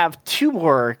still have 2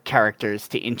 more characters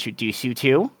to introduce you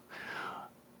to.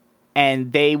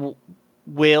 And they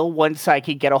will, once I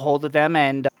can get a hold of them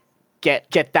and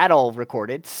get that all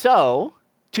recorded. So,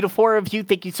 to the 4 of you,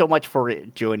 thank you so much for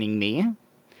joining me.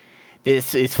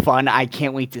 This is fun. I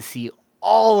can't wait to see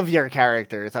all of your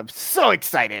characters. I'm so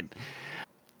excited.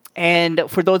 And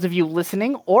for those of you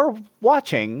listening or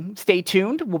watching, stay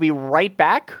tuned. We'll be right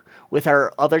back with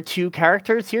our other 2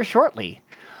 characters here shortly.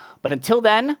 But until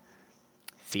then,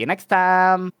 see you next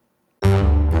time.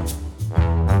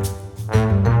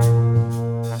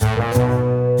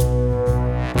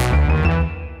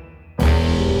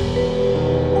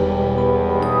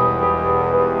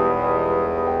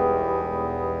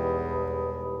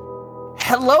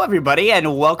 Hello, everybody,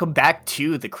 and welcome back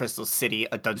to the Crystal City,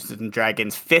 a Dungeons &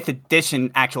 Dragons 5th edition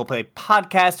actual play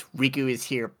podcast. Riku is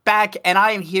here back, and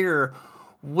I am here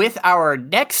with our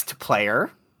next player,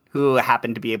 who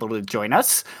happened to be able to join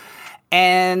us.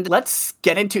 And let's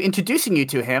get into introducing you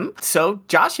to him. So,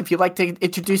 Josh, if you'd like to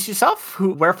introduce yourself,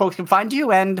 where folks can find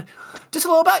you, and just a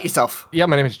little about yourself. Yeah,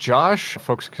 my name is Josh.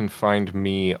 Folks can find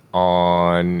me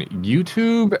on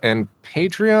YouTube and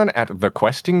Patreon at The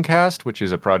Questing Cast, which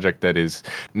is a project that is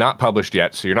not published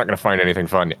yet, so you're not going to find anything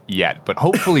fun yet. But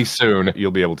hopefully soon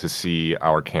you'll be able to see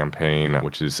our campaign,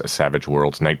 which is a Savage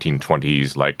Worlds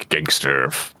 1920s, like, gangster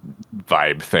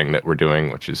vibe thing that we're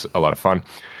doing, which is a lot of fun.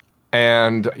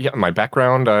 And yeah, my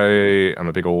background, I'm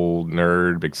a big old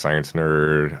nerd, big science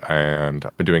nerd, and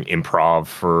I've been doing improv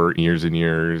for years and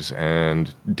years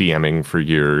and DMing for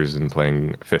years and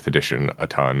playing 5th edition a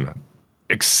ton.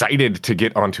 Excited to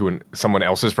get onto someone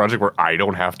else's project where I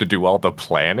don't have to do all the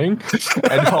planning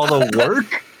and all the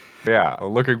work. Yeah,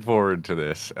 looking forward to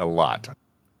this a lot.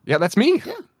 Yeah, that's me.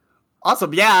 Yeah.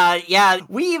 Awesome. Yeah.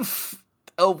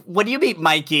 When you meet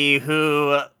Mikey,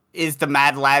 who is the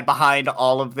mad lad behind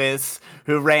all of this,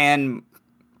 who ran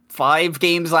 5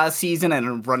 games last season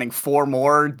and running 4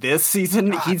 more this season.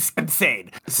 God. He's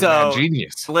insane. So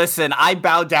genius. Listen, I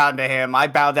bow down to him.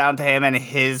 And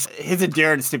his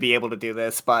endurance to be able to do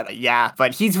this. But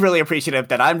he's really appreciative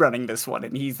that I'm running this one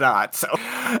and he's not. So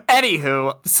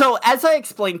anywho, so as I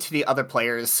explained to the other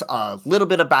players, a little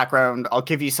bit of background, I'll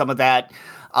give you some of that.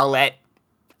 I'll let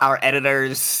our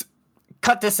editors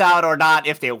cut this out or not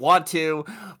if they want to,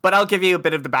 but I'll give you a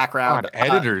bit of the background. God,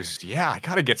 editors, I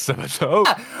gotta get some of those.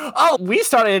 Oh, we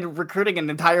started recruiting an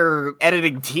entire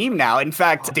editing team now. In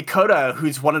fact, Dakota,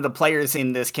 who's one of the players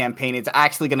in this campaign, is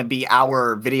actually going to be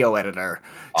our video editor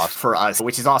for us,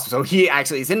 which is awesome. So he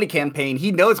actually is in the campaign.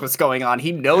 He knows what's going on.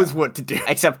 He knows what to do,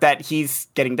 except that he's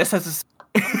getting this as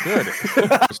a... Good.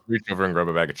 Just reach over and grab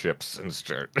a bag of chips and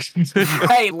start.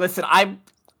 Hey, listen,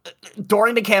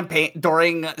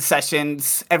 during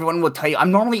sessions, everyone will tell you I'm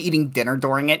normally eating dinner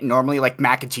during it, normally like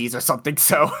mac and cheese or something.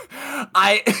 So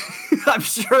I'm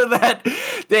sure that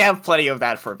they have plenty of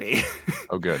that for me.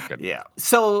 Oh, good. Yeah.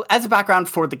 So as a background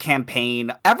for the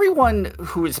campaign, everyone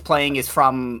who is playing is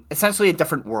from essentially a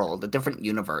different world, a different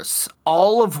universe,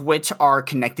 all of which are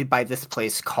connected by this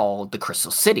place called the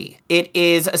Crystal City. It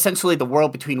is essentially the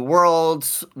world between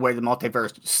worlds where the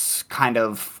multiverse kind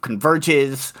of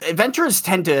converges. Adventurers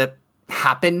tend to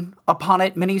happen upon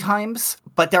it many times,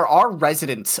 but there are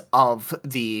residents of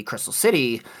the Crystal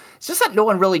City. It's just that no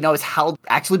one really knows how to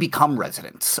actually become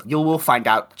residents. You will find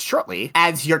out shortly,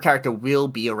 as your character will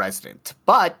be a resident.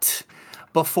 But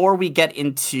before we get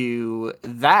into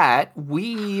that,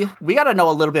 we got to know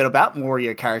a little bit about more of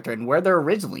your character and where they're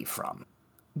originally from.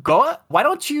 Goa, why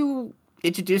don't you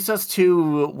introduce us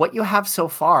to what you have so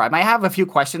far? I might have a few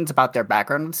questions about their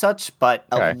background and such, but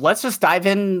let's just dive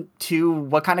into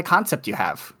what kind of concept you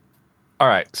have. All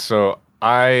right, so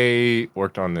I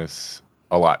worked on this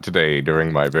a lot today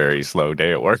during my very slow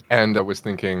day at work, and I was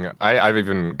thinking, I've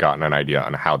even gotten an idea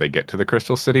on how they get to the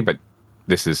Crystal City, but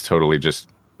this is totally just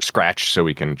scratch, so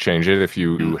we can change it if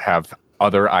you have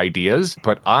other ideas.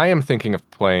 But I am thinking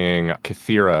of playing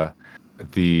Kythera,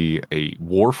 a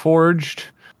Warforged,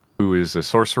 who is a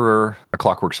sorcerer, a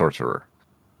clockwork sorcerer.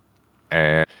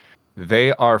 And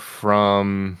they are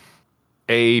from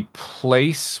a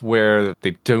place where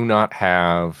they do not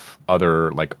have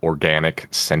other, like, organic,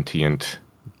 sentient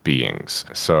beings.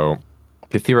 So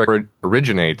Kythera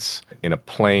originates in a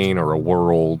plane or a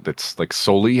world that's, like,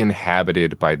 solely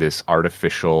inhabited by this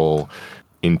artificial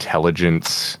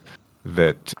intelligence,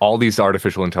 that all these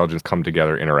artificial intelligence come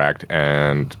together, interact,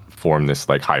 and form this,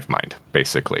 like, hive mind,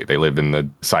 basically. They live in the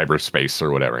cyberspace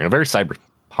or whatever, in a very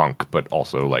cyberpunk, but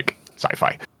also, like,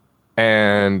 sci-fi.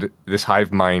 And this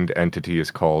hive mind entity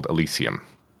is called Elysium.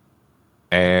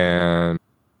 And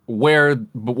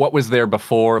what was there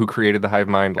before? Who created the hive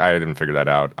mind? I didn't figure that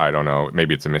out. I don't know.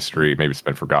 Maybe it's a mystery. Maybe it's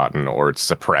been forgotten, or it's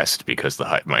suppressed because the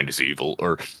hive mind is evil,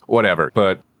 or whatever.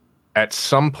 But at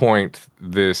some point,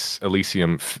 this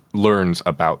Elysium learns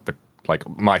about the like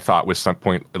my thought was some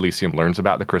point Elysium learns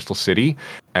about the Crystal City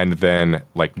and then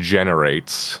like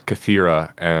generates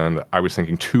Kythera, and I was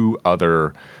thinking 2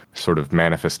 other sort of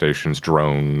manifestations,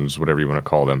 drones, whatever you want to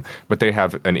call them, but they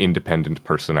have an independent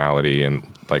personality and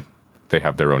like they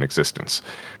have their own existence,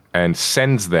 and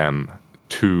sends them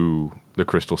to the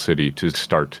Crystal City to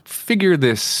start figure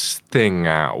this thing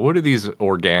out. What are these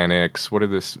organics?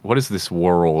 What is this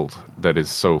world that is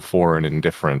so foreign and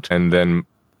different? And then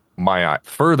my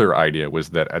further idea was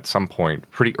that at some point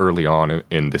pretty early on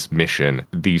in this mission,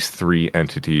 these 3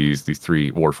 entities, these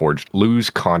 3 Warforged, lose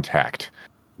contact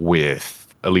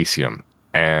with Elysium,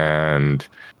 and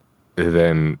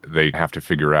then they have to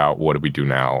figure out, what do we do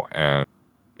now? And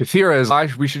Kythera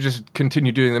is, we should just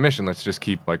continue doing the mission. Let's just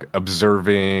keep like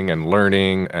observing and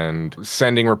learning and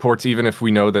sending reports, even if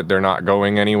we know that they're not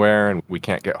going anywhere and we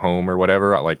can't get home or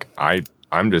whatever. Like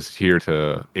I'm just here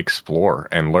to explore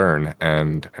and learn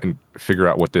and figure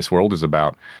out what this world is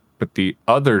about. But the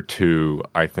other 2,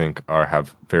 I think,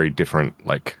 have very different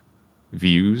like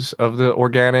views of the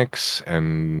organics,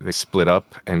 and they split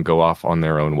up and go off on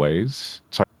their own ways.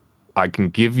 So I can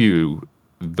give you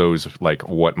those, like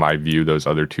what my view those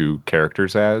other 2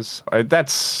 characters as.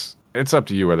 It's up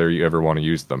to you whether you ever want to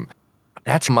use them.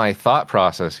 That's my thought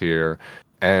process here,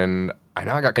 and I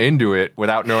know I got into it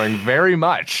without knowing very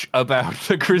much about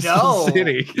the Crystal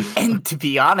City. And to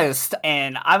be honest,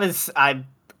 and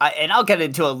I'll get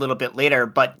into it a little bit later,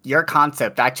 but your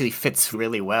concept actually fits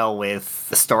really well with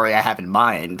the story I have in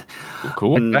mind.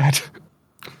 Cool with that.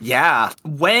 Yeah.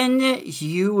 When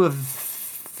you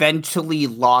eventually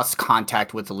lost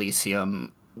contact with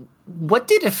Elysium, what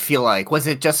did it feel like? Was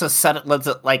it just was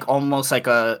it like almost like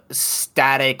a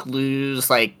static lose,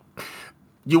 like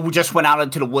you just went out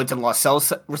into the woods and lost cell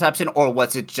reception, or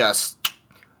was it just...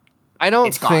 I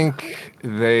don't think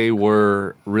they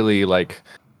were really like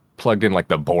plugged in like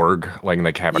the Borg, like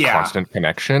they have a constant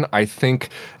connection. I think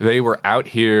they were out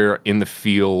here in the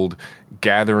field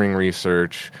gathering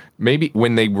research. Maybe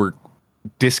when they were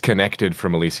disconnected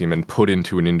from Elysium and put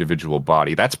into an individual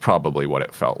body, that's probably what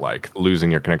it felt like, losing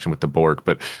your connection with the Borg.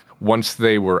 But once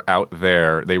they were out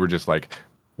there, they were just like,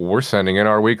 we're sending in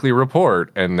our weekly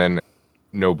report, and then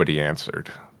nobody answered.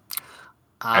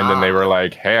 And then they were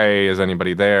like, hey, is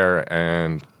anybody there?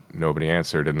 And nobody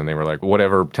answered. And then they were like,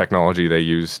 whatever technology they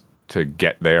used to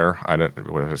get there, I don't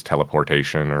know whether it was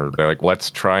teleportation, or they're like,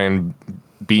 let's try and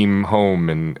beam home,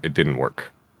 and it didn't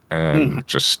work, and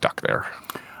just stuck there.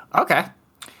 Okay.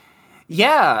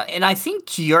 Yeah, and I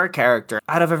think your character,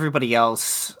 out of everybody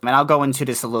else, I mean, I'll go into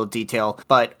this a little detail,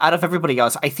 but out of everybody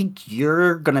else, I think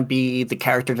you're gonna be the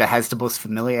character that has the most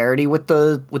familiarity with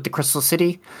the Crystal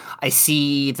City. I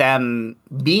see them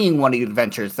being one of the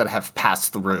adventures that have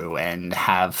passed through and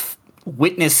have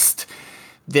witnessed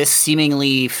this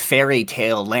seemingly fairy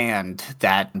tale land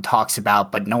that talks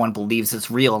about, but no one believes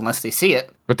is real unless they see it.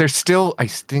 But they're still, I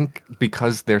think,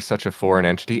 because they're such a foreign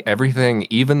entity, everything,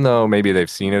 even though maybe they've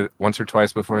seen it once or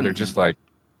twice before, they're just like,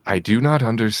 I do not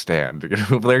understand.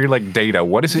 They're like, Data,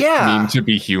 what does it mean to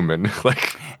be human?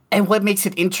 Like, and what makes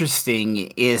it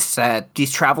interesting is that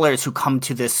these travelers who come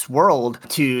to this world,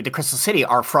 to the Crystal City,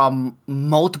 are from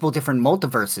multiple different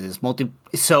multiverses.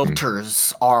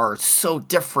 Cultures are so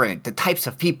different. The types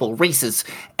of people, races,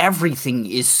 everything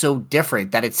is so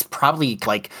different that it's probably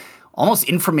like almost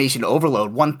information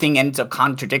overload. One thing ends up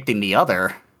contradicting the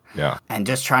other. Yeah. And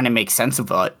just trying to make sense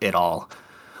of it all.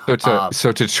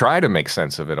 So to try to make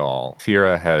sense of it all,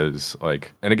 Kythera has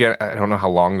like, and again, I don't know how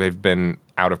long they've been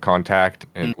out of contact,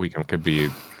 and it could be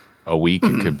a week,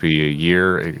 it could be a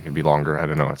year, it could be longer. I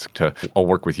don't know. I'll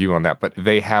work with you on that, but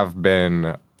they have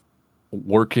been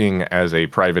working as a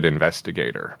private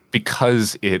investigator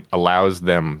because it allows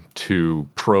them to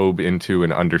probe into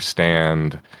and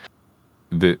understand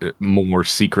the more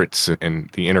secrets and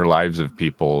the inner lives of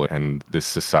people and this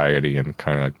society, and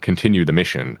kind of continue the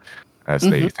mission as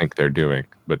they think they're doing.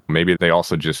 But maybe they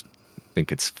also just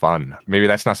think it's fun. Maybe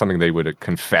that's not something they would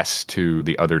confess to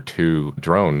the other 2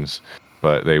 drones,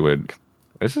 but they would,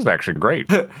 this is actually great.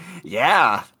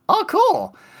 Yeah. Oh,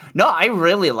 cool. No, I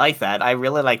really like that. I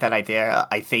really like that idea.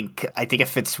 I think it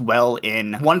fits well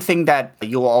in. One thing that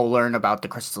you'll all learn about the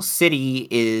Crystal City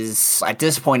is, at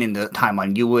this point in the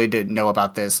timeline, you would know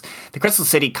about this. The Crystal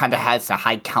City kind of has a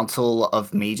high council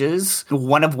of mages,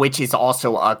 one of which is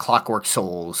also a Clockwork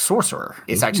Soul Sorcerer.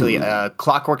 It's actually a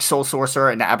Clockwork Soul Sorcerer,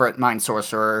 an Aberrant Mind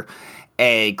Sorcerer,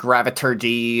 a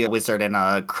Graviturgy wizard, and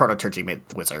a Chronoturgy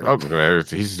wizard. Oh,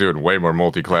 he's doing way more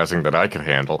multi-classing than I can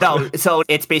handle. So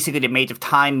it's basically the Mage of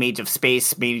Time, Mage of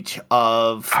Space, Mage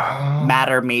of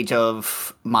Matter, Mage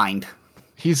of Mind.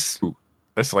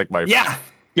 That's like my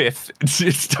fifth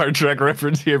Star Trek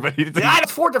reference here, but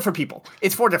It's 4 different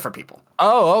people.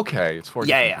 Oh, okay. It's 4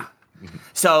 different Yeah.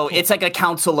 So it's like a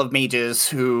council of mages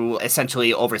who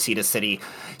essentially oversee the city.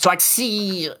 So I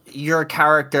see your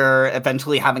character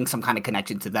eventually having some kind of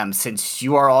connection to them, since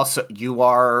you are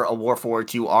a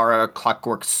Warforged, you are a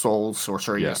Clockwork Soul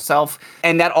Sorcerer yourself,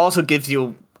 and that also gives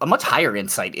you a much higher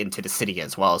insight into the city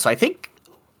as well. So I think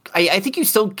you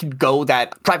still could go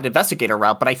that private investigator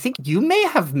route, but I think you may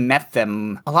have met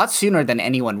them a lot sooner than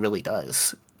anyone really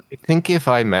does. I think if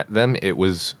I met them, it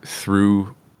was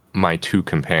through my 2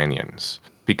 companions,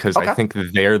 because I think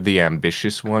they're the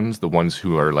ambitious ones, the ones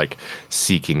who are like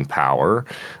seeking power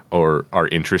or are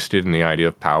interested in the idea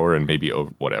of power and maybe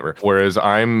whatever. Whereas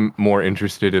I'm more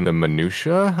interested in the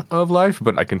minutia of life,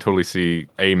 but I can totally see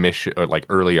a mission, like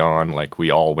early on, like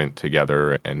we all went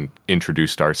together and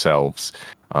introduced ourselves,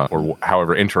 or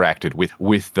however interacted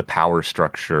with the power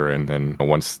structure, and then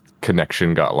once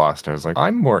connection got lost, I was like,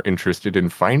 I'm more interested in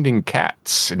finding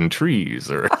cats in trees,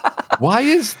 or why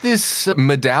is this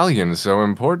medallion so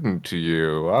important to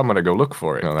you? I'm gonna go look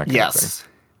for it. That kind of thing.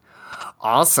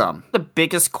 Awesome. The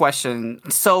biggest question.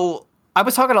 So I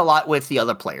was talking a lot with the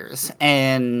other players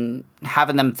and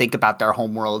having them think about their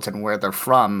home worlds and where they're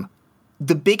from.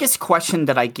 The biggest question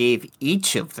that I gave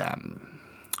each of them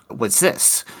was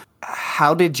this: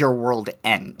 how did your world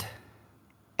end?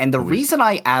 And the reason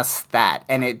I asked that,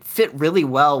 and it fit really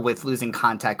well with losing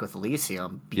contact with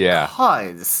Elysium,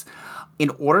 because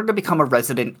in order to become a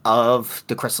resident of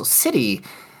the Crystal City,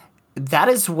 that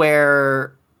is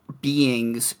where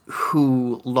beings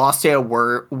who lost their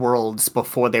worlds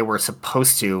before they were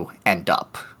supposed to end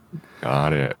up.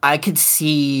 Got it. I could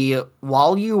see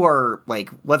while you are, like,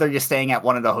 whether you're staying at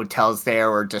one of the hotels there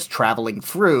or just traveling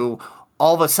through,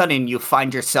 all of a sudden you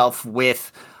find yourself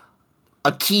with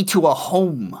a key to a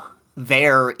home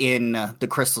there in the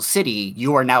Crystal City.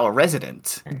 You are now a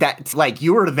resident. That's like,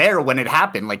 you were there when it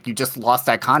happened. Like, you just lost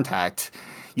that contact.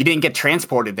 You didn't get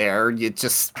transported there. It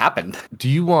just happened. Do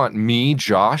you want me,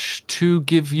 Josh, to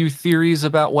give you theories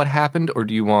about what happened? Or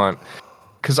do you want...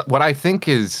 Because what I think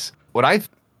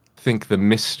the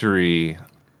mystery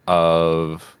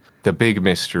of... The big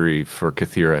mystery for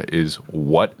Kythera is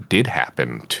what did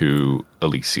happen to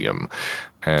Elysium.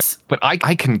 But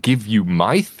I can give you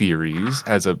my theories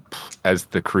as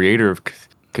the creator of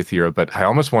Kythera, but I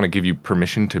almost want to give you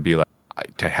permission to be like,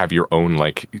 to have your own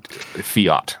like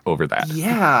fiat over that.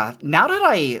 Yeah. Now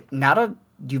that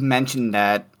you mentioned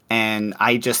that, and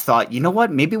I just thought, you know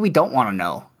what? Maybe we don't want to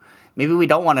know. Maybe we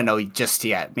don't want to know just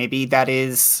yet. Maybe that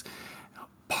is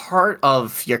part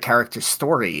of your character's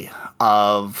story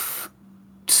of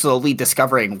slowly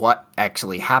discovering what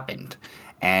actually happened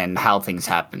and how things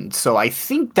happened. So I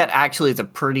think that actually is a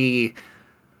pretty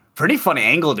fun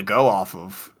angle to go off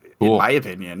of, in my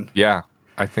opinion. Yeah,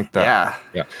 I think that.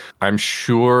 Yeah. I'm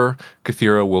sure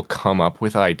Kythera will come up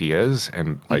with ideas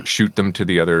and like shoot them to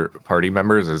the other party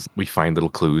members as we find little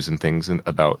clues and things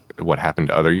about what happened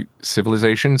to other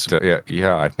civilizations. So,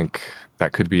 yeah, I think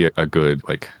that could be a good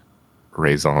like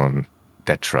raison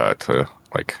d'etre to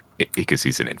like, because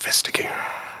he's an investigator.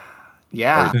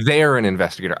 Yeah. Or they're an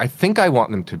investigator. I think I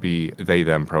want them to be they,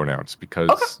 them pronouns,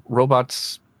 because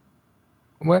robots...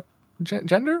 What?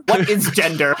 Gender? What is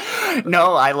gender?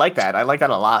 No, I like that. I like that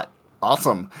a lot.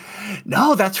 Awesome.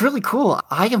 No, that's really cool.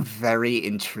 I am very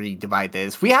intrigued by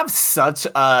this. We have such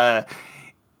a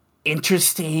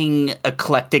interesting,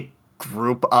 eclectic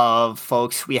group of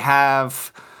folks. We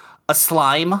have a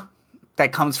slime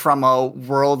that comes from a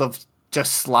world of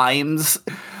just slimes.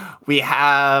 We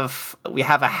have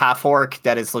a half-orc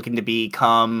that is looking to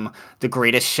become the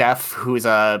greatest chef, who's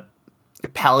a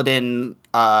paladin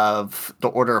of the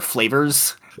Order of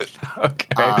Flavors. Okay.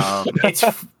 It's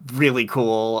really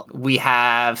cool. We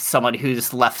have someone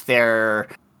who's left their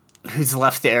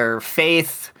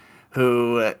faith,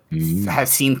 who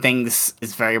has seen things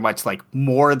is very much like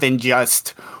more than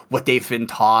just what they've been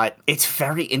taught. It's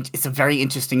a very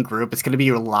interesting group. It's going to be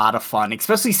a lot of fun,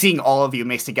 especially seeing all of you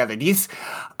mixed together.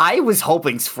 I was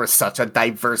hoping for such a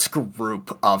diverse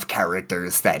group of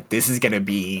characters that this is going to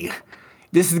be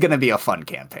a fun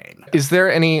campaign. Is there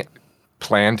any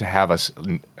plan to have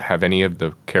any of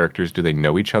the characters, do they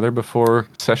know each other before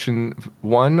session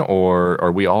 1, or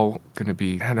are we all going to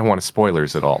be, I don't want to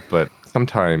spoilers at all, but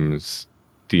sometimes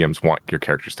DMs want your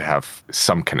characters to have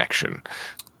some connection.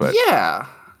 But yeah.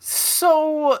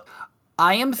 So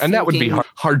I am thinking... And that would be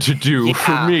hard to do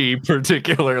for me,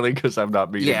 particularly because I'm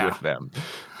not meeting with them.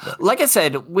 Like I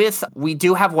said, we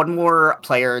do have one more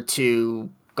player to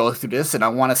go through this, and I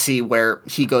want to see where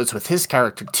he goes with his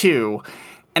character too.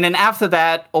 And then after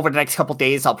that, over the next couple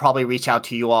days, I'll probably reach out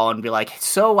to you all and be like,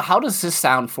 so how does this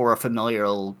sound for a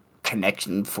familial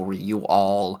connection for you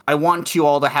all? I want you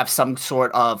all to have some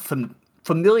sort of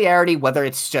familiarity, whether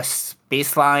it's just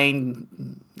baseline,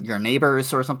 your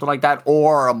neighbors or something like that,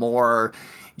 or a more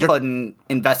an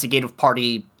investigative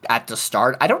party at the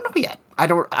start. I don't know yet.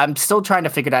 I'm still trying to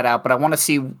figure that out, but I want to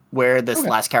see where this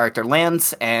last character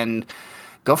lands and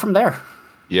go from there.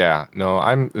 Yeah, no,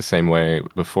 I'm the same way.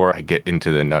 Before I get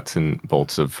into the nuts and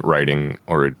bolts of writing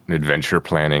or adventure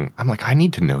planning, I'm like, I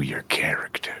need to know your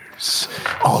characters.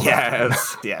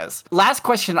 Yes. Last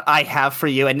question I have for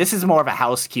you, and this is more of a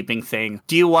housekeeping thing.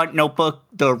 Do you want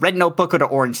the red notebook or the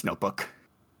orange notebook?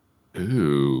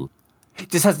 Ooh.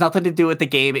 This has nothing to do with the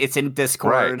game. It's in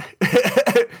Discord.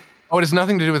 Right. Oh, it has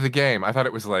nothing to do with the game. I thought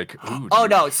it was like, ooh, oh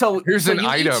no! So here's so an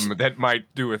item that might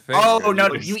do a thing. Oh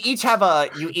no! You each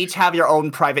have your own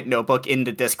private notebook in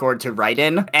the Discord to write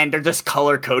in, and they're just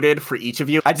color coded for each of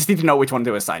you. I just need to know which one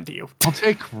to assign to you. I'll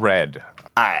take red.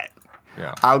 All right.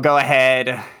 Yeah. I'll go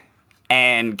ahead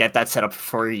and get that set up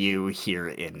for you here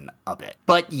in a bit.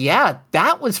 But yeah,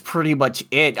 that was pretty much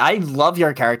it. I love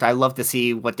your character. I love to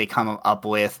see what they come up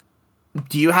with.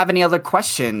 Do you have any other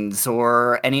questions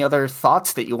or any other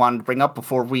thoughts that you wanted to bring up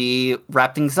before we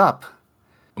wrap things up?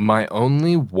 My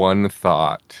only one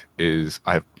thought is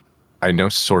I know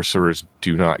sorcerers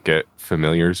do not get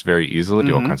familiars very easily,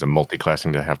 do all kinds of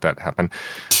multi-classing to have that happen.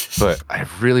 But I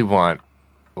really want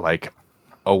like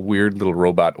a weird little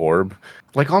robot orb.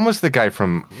 Like almost the guy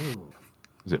from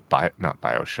is it not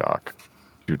BioShock?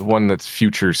 The one that's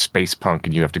future space punk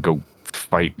and you have to go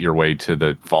fight your way to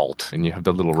the vault, and you have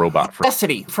the little robot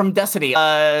from Destiny.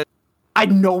 I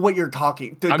know what you're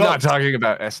talking. I'm not talking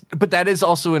about but that is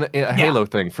also a Halo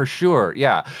thing for sure.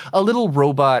 Yeah, a little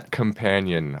robot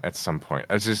companion at some point.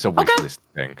 That's just a wish list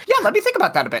thing. Yeah, let me think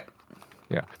about that a bit.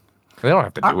 Yeah, they don't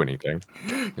have to do anything.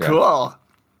 Yeah. Cool.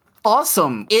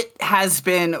 Awesome. It has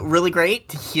been really great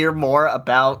to hear more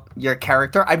about your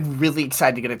character. I'm really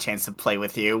excited to get a chance to play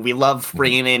with you. We love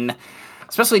bringing in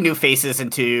especially new faces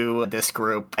into this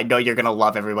group. I know you're going to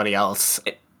love everybody else.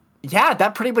 Yeah,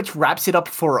 that pretty much wraps it up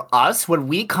for us. When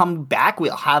we come back,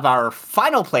 we'll have our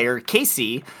final player,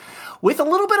 Casey, with a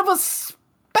little bit of a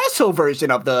special version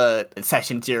of the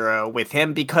Session Zero with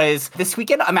him, because this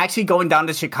weekend I'm actually going down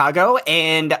to Chicago,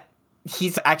 and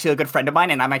he's actually a good friend of mine,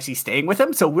 and I'm actually staying with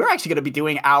him. So we're actually going to be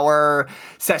doing our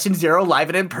Session Zero live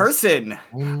and in person.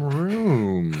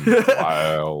 Wild.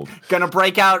 Gonna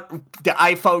break out the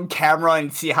iPhone camera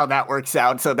and see how that works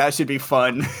out. So that should be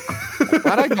fun.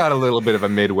 Glad I got a little bit of a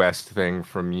Midwest thing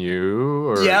from you,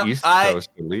 or East Coast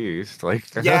at least. Like,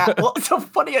 yeah. Well, so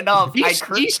funny enough,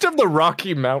 east of the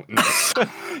Rocky Mountains.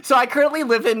 So I currently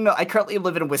live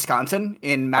in Wisconsin,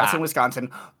 in Madison, Wisconsin,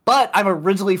 but I'm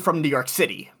originally from New York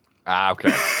City.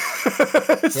 Okay.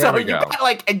 So you got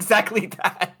like exactly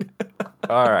that.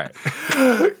 All right.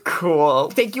 Cool.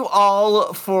 Thank you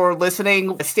all for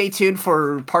listening. Stay tuned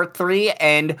for part 3,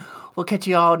 and we'll catch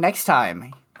you all next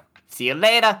time. See you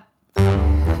later.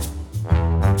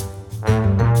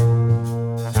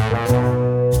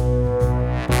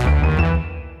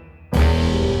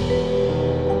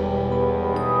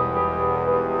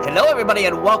 Hello, everybody,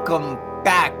 and welcome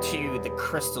back to the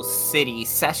Crystal City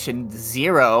Session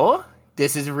 0.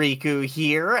 This is Riku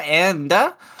here, and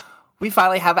we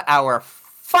finally have our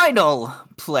final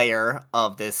player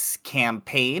of this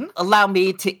campaign. Allow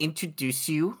me to introduce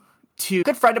you to a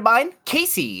good friend of mine,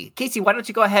 Casey. Casey, why don't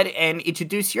you go ahead and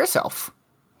introduce yourself?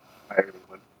 Hi,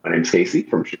 everyone. My name's Casey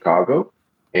from Chicago,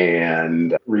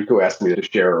 and Riku asked me to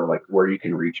share like where you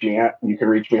can reach me at. You can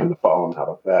reach me on the phone. How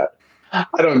about that?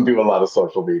 I don't do a lot of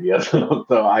social media, so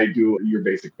I do your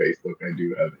basic Facebook. I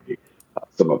do have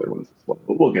some other ones as well,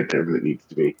 but we'll get there if it needs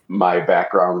to be. My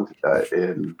background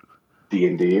in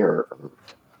D&D or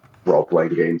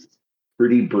role-playing games is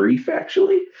pretty brief,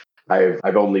 actually.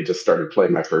 I've only just started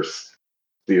playing my first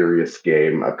serious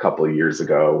game a couple of years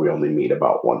ago. We only meet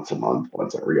about once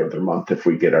every other month if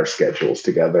we get our schedules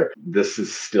together. This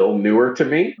is still newer to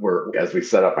me. As we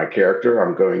set up my character,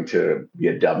 I'm going to be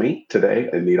a dummy today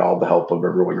and need all the help of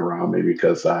everyone around me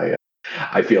because I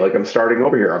feel like I'm starting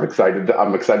over here. I'm excited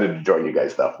to join you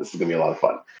guys though. This is gonna be a lot of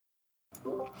fun.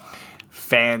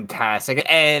 Fantastic.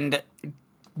 And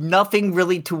nothing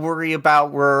really to worry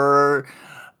about. We're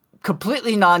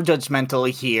completely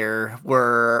non-judgmental here.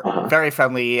 We're very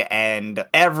friendly, and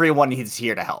everyone is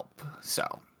here to help.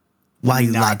 So, why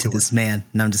you lied to this man?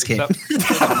 No, I'm just kidding.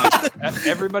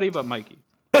 Everybody but Mikey.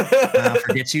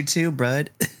 Forget you too,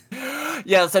 bud.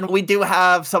 Yes, and we do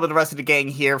have some of the rest of the gang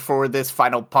here for this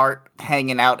final part,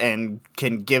 hanging out and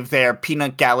can give their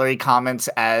peanut gallery comments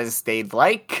as they'd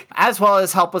like, as well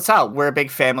as help us out. We're a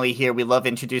big family here. We love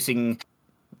introducing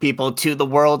people to the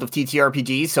world of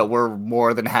TTRPG, so we're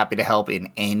more than happy to help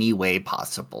in any way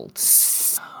possible.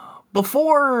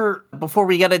 Before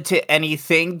we get into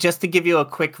anything, just to give you a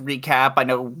quick recap, I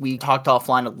know we talked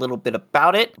offline a little bit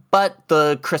about it, but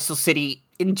the Crystal City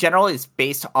in general is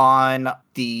based on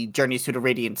the Journeys to the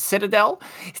Radiant Citadel.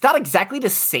 It's not exactly the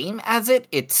same as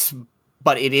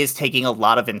but it is taking a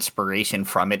lot of inspiration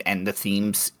from it and the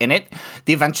themes in it.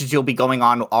 The adventures you'll be going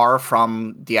on are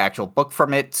from the actual book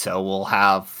from it, so we'll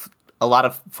have a lot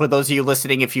of, for those of you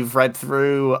listening, if you've read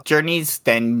through Journeys,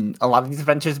 then a lot of these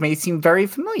adventures may seem very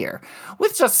familiar,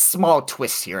 with just small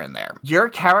twists here and there. Your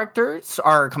characters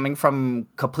are coming from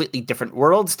completely different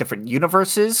worlds, different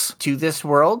universes to this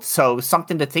world, so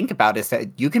something to think about is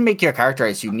that you can make your character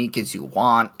as unique as you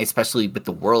want, especially with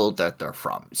the world that they're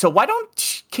from. So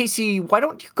Casey, why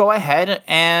don't you go ahead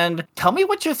and tell me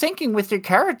what you're thinking with your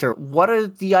character? What are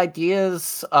the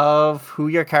ideas of who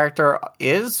your character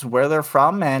is, where they're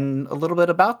from, and a little bit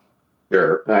about?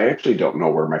 Sure. I actually don't know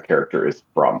where my character is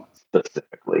from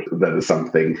specifically. That is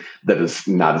something that is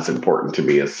not as important to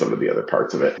me as some of the other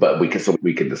parts of it, but we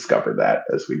can discover that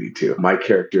as we need to. My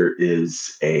character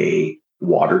is a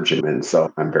water gentleman,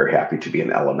 so I'm very happy to be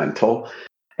an elemental,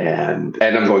 and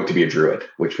I'm going to be a druid,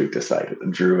 which we've decided. A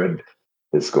druid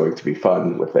is going to be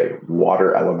fun with a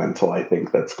water elemental. I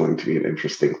think that's going to be an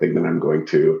interesting thing that I'm going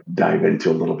to dive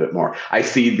into a little bit more. I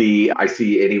see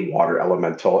any water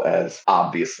elemental as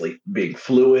obviously being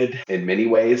fluid in many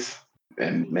ways.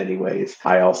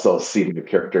 I also see the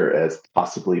character as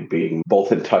possibly being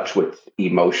both in touch with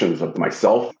emotions of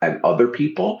myself and other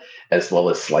people, as well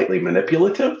as slightly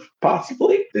manipulative,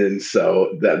 possibly. And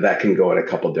so that can go in a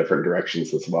couple different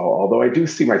directions as well. Although I do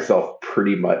see myself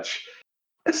pretty much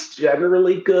it's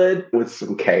generally good with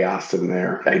some chaos in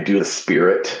there. I do the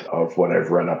spirit of what I've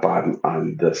read up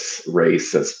on this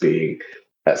race as being,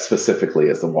 specifically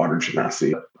as the Water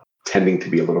Genasi, tending to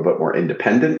be a little bit more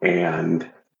independent. And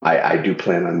I do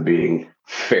plan on being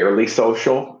fairly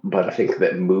social, but I think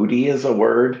that moody is a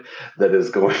word that is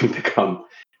going to come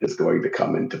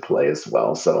into play as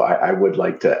well. So I would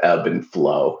like to ebb and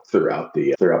flow throughout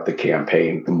the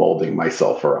campaign, molding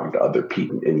myself around other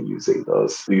people and using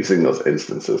those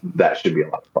instances. That should be a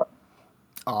lot of fun.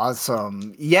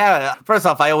 Awesome. Yeah, first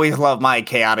off, I always love my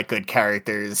chaotic good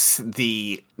characters.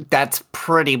 That's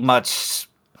pretty much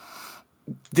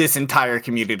this entire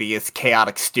community is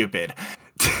chaotic stupid.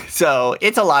 So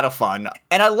it's a lot of fun.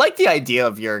 And I like the idea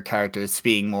of your characters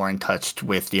being more in touch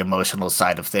with the emotional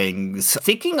side of things.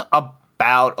 Thinking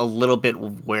about a little bit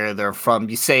where they're from,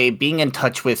 you say being in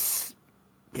touch with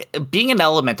being an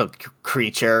elemental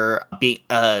creature, being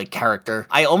a character.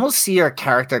 I almost see your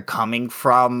character coming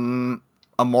from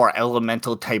a more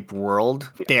elemental type world.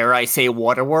 Dare I say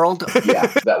water world? Yeah,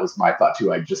 that was my thought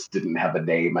too. I just didn't have a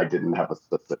name. I didn't have a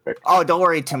specific. Oh, don't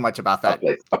worry too much about that.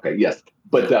 Okay, yes.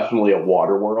 But definitely a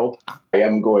water world. I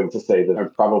am going to say that I'm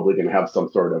probably going to have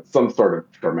some sort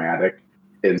of traumatic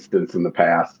instance in the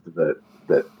past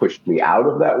that pushed me out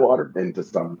of that water into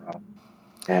some realm.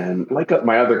 And like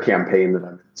my other campaign that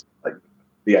I'm in, like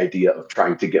the idea of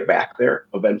trying to get back there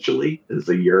eventually is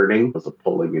a yearning, was a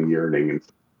pulling and yearning and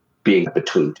being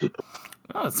between two.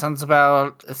 Oh, it sounds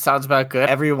about good.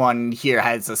 Everyone here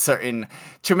has a certain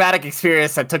traumatic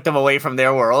experience that took them away from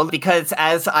their world, because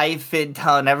as I've been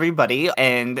telling everybody,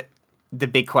 and the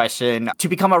big question, to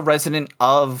become a resident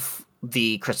of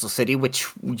the Crystal City, which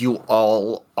you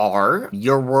all are,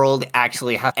 your world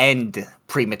actually has to end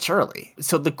prematurely.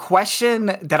 So the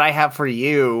question that I have for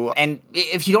you, and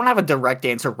if you don't have a direct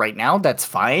answer right now, that's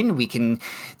fine.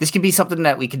 This could be something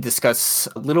that we can discuss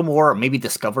a little more, or maybe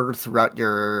discover throughout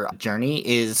your journey,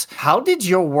 is how did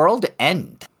your world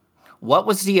end? What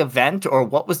was the event, or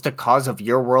what was the cause of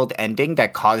your world ending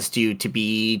that caused you to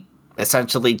be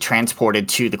essentially transported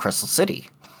to the Crystal City?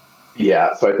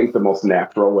 Yeah, so I think the most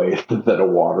natural way that a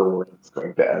water world is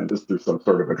going to end is through some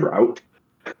sort of a drought.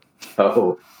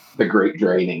 So the Great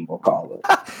Draining, we'll call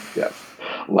it. Yes.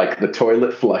 Like the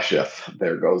toilet flusheth,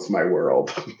 there goes my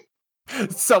world.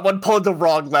 Someone pulled the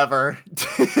wrong lever.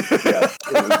 Yes.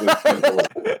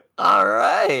 All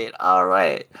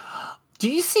right.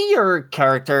 Do you see your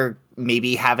character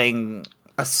maybe having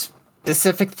a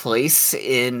specific place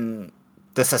in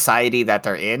the society that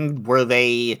they're in? Were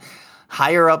they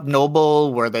higher up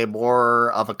noble? Were they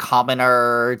more of a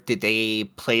commoner? Did they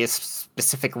play a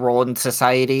specific role in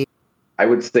society? I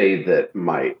would say that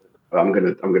I'm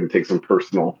gonna take some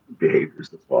personal behaviors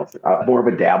as well. More of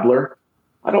a dabbler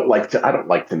I don't like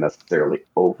to necessarily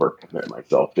overcommit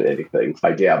myself to anything.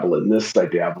 I dabble in this, I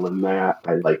dabble in that.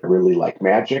 I really like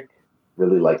magic,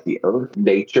 really like the earth,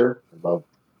 nature. I love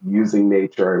using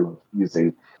nature. I love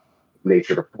using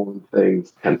nature to form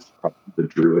things, hence probably the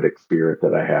druidic spirit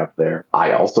that I have there.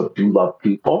 I also do love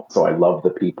people, so I love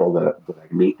the people that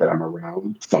I meet, that I'm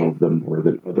around, some of them more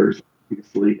than others,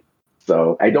 obviously.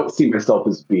 So I don't see myself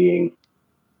as being,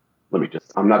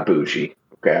 I'm not bougie.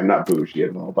 Okay, I'm not bougie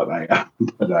at all, but I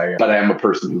am a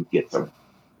person who gets them.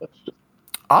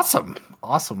 Awesome.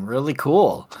 Really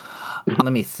cool.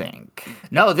 Let me think.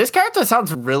 No, this character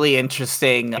sounds really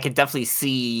interesting. I could definitely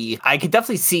see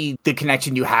the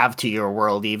connection you have to your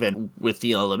world, even with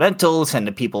the elementals and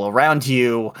the people around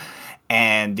you,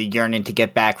 and the yearning to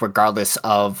get back regardless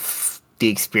of the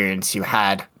experience you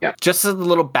had. Yeah. Just a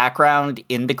little background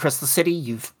in the Crystal City,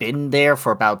 you've been there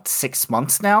for about 6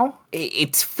 months now.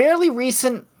 It's fairly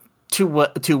recent to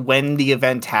when the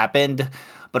event happened,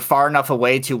 but far enough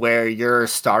away to where you're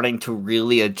starting to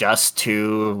really adjust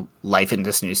to life in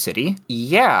this new city.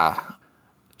 Yeah.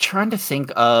 Trying to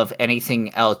think of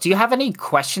anything else. Do you have any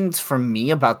questions for me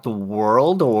about the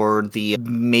world, or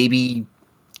maybe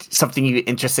something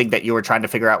interesting that you were trying to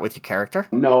figure out with your character?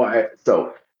 No,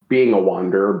 so being a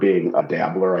wanderer, being a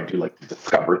dabbler, I do like to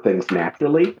discover things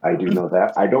naturally. I do know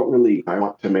that. I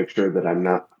want to make sure that I'm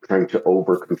not trying to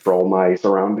over control my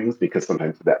surroundings, because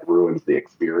sometimes that ruins the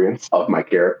experience of my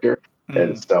character.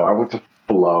 And so I want to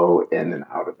flow in and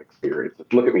out of experiences.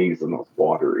 Look at me using those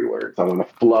watery words. I want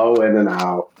to flow in and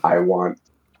out. I want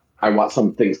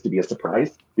some things to be a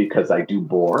surprise, because I do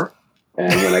bore.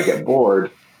 And when I get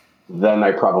bored, then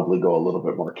I probably go a little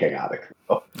bit more chaotic.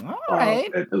 All right.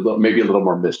 Maybe a little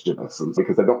more mischievous,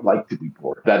 because I don't like to be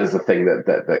bored. That is a thing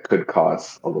that could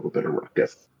cause a little bit of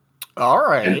ruckus. All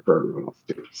right. And for everyone else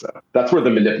too. So that's where the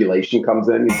manipulation comes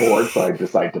in. You're bored, so I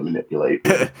decide to manipulate,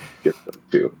 get them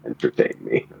to entertain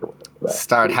me.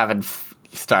 Start having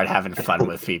fun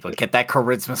with people. Get that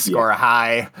charisma score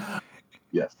high.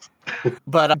 Yes.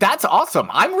 But that's awesome.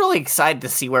 I'm really excited to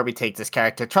see where we take this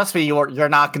character. Trust me, you're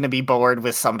not going to be bored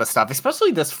with some of the stuff,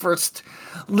 especially this first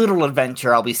little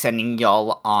adventure I'll be sending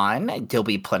y'all on. There'll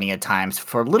be plenty of times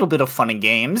for a little bit of fun and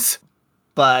games.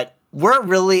 But we're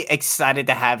really excited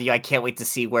to have you. I can't wait to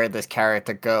see where this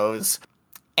character goes.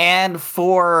 And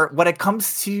for when it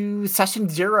comes to Session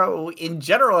 0 in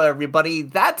general, everybody,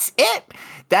 that's it.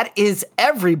 That is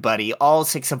everybody, all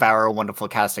 6 of our wonderful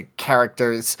cast of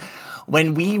characters.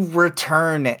 When we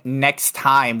return next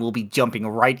time, we'll be jumping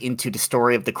right into the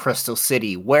story of the Crystal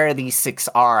City, where these 6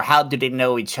 are, how do they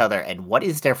know each other, and what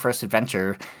is their first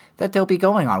adventure that they'll be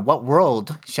going on? What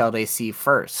world shall they see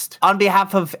first? On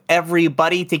behalf of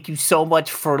everybody, thank you so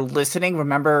much for listening.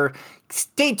 Remember,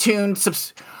 stay tuned,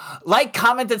 like,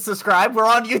 comment, and subscribe. We're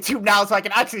on YouTube now, so I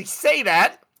can actually say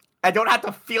that. I don't have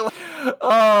to feel...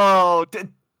 Oh,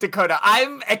 Dakota,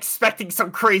 I'm expecting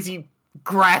some crazy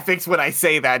graphics when I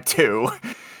say that too.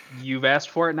 You've asked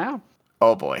for it now.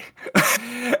 Oh boy.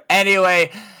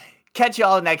 Anyway, catch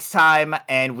y'all next time,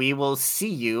 and we will see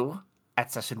you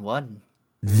at Session 1.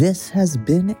 This has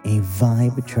been a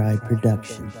Vibe Tribe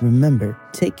production. Remember,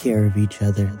 take care of each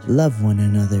other, love one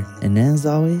another, and as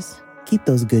always, keep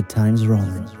those good times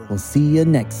rolling. We'll see you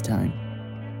next time.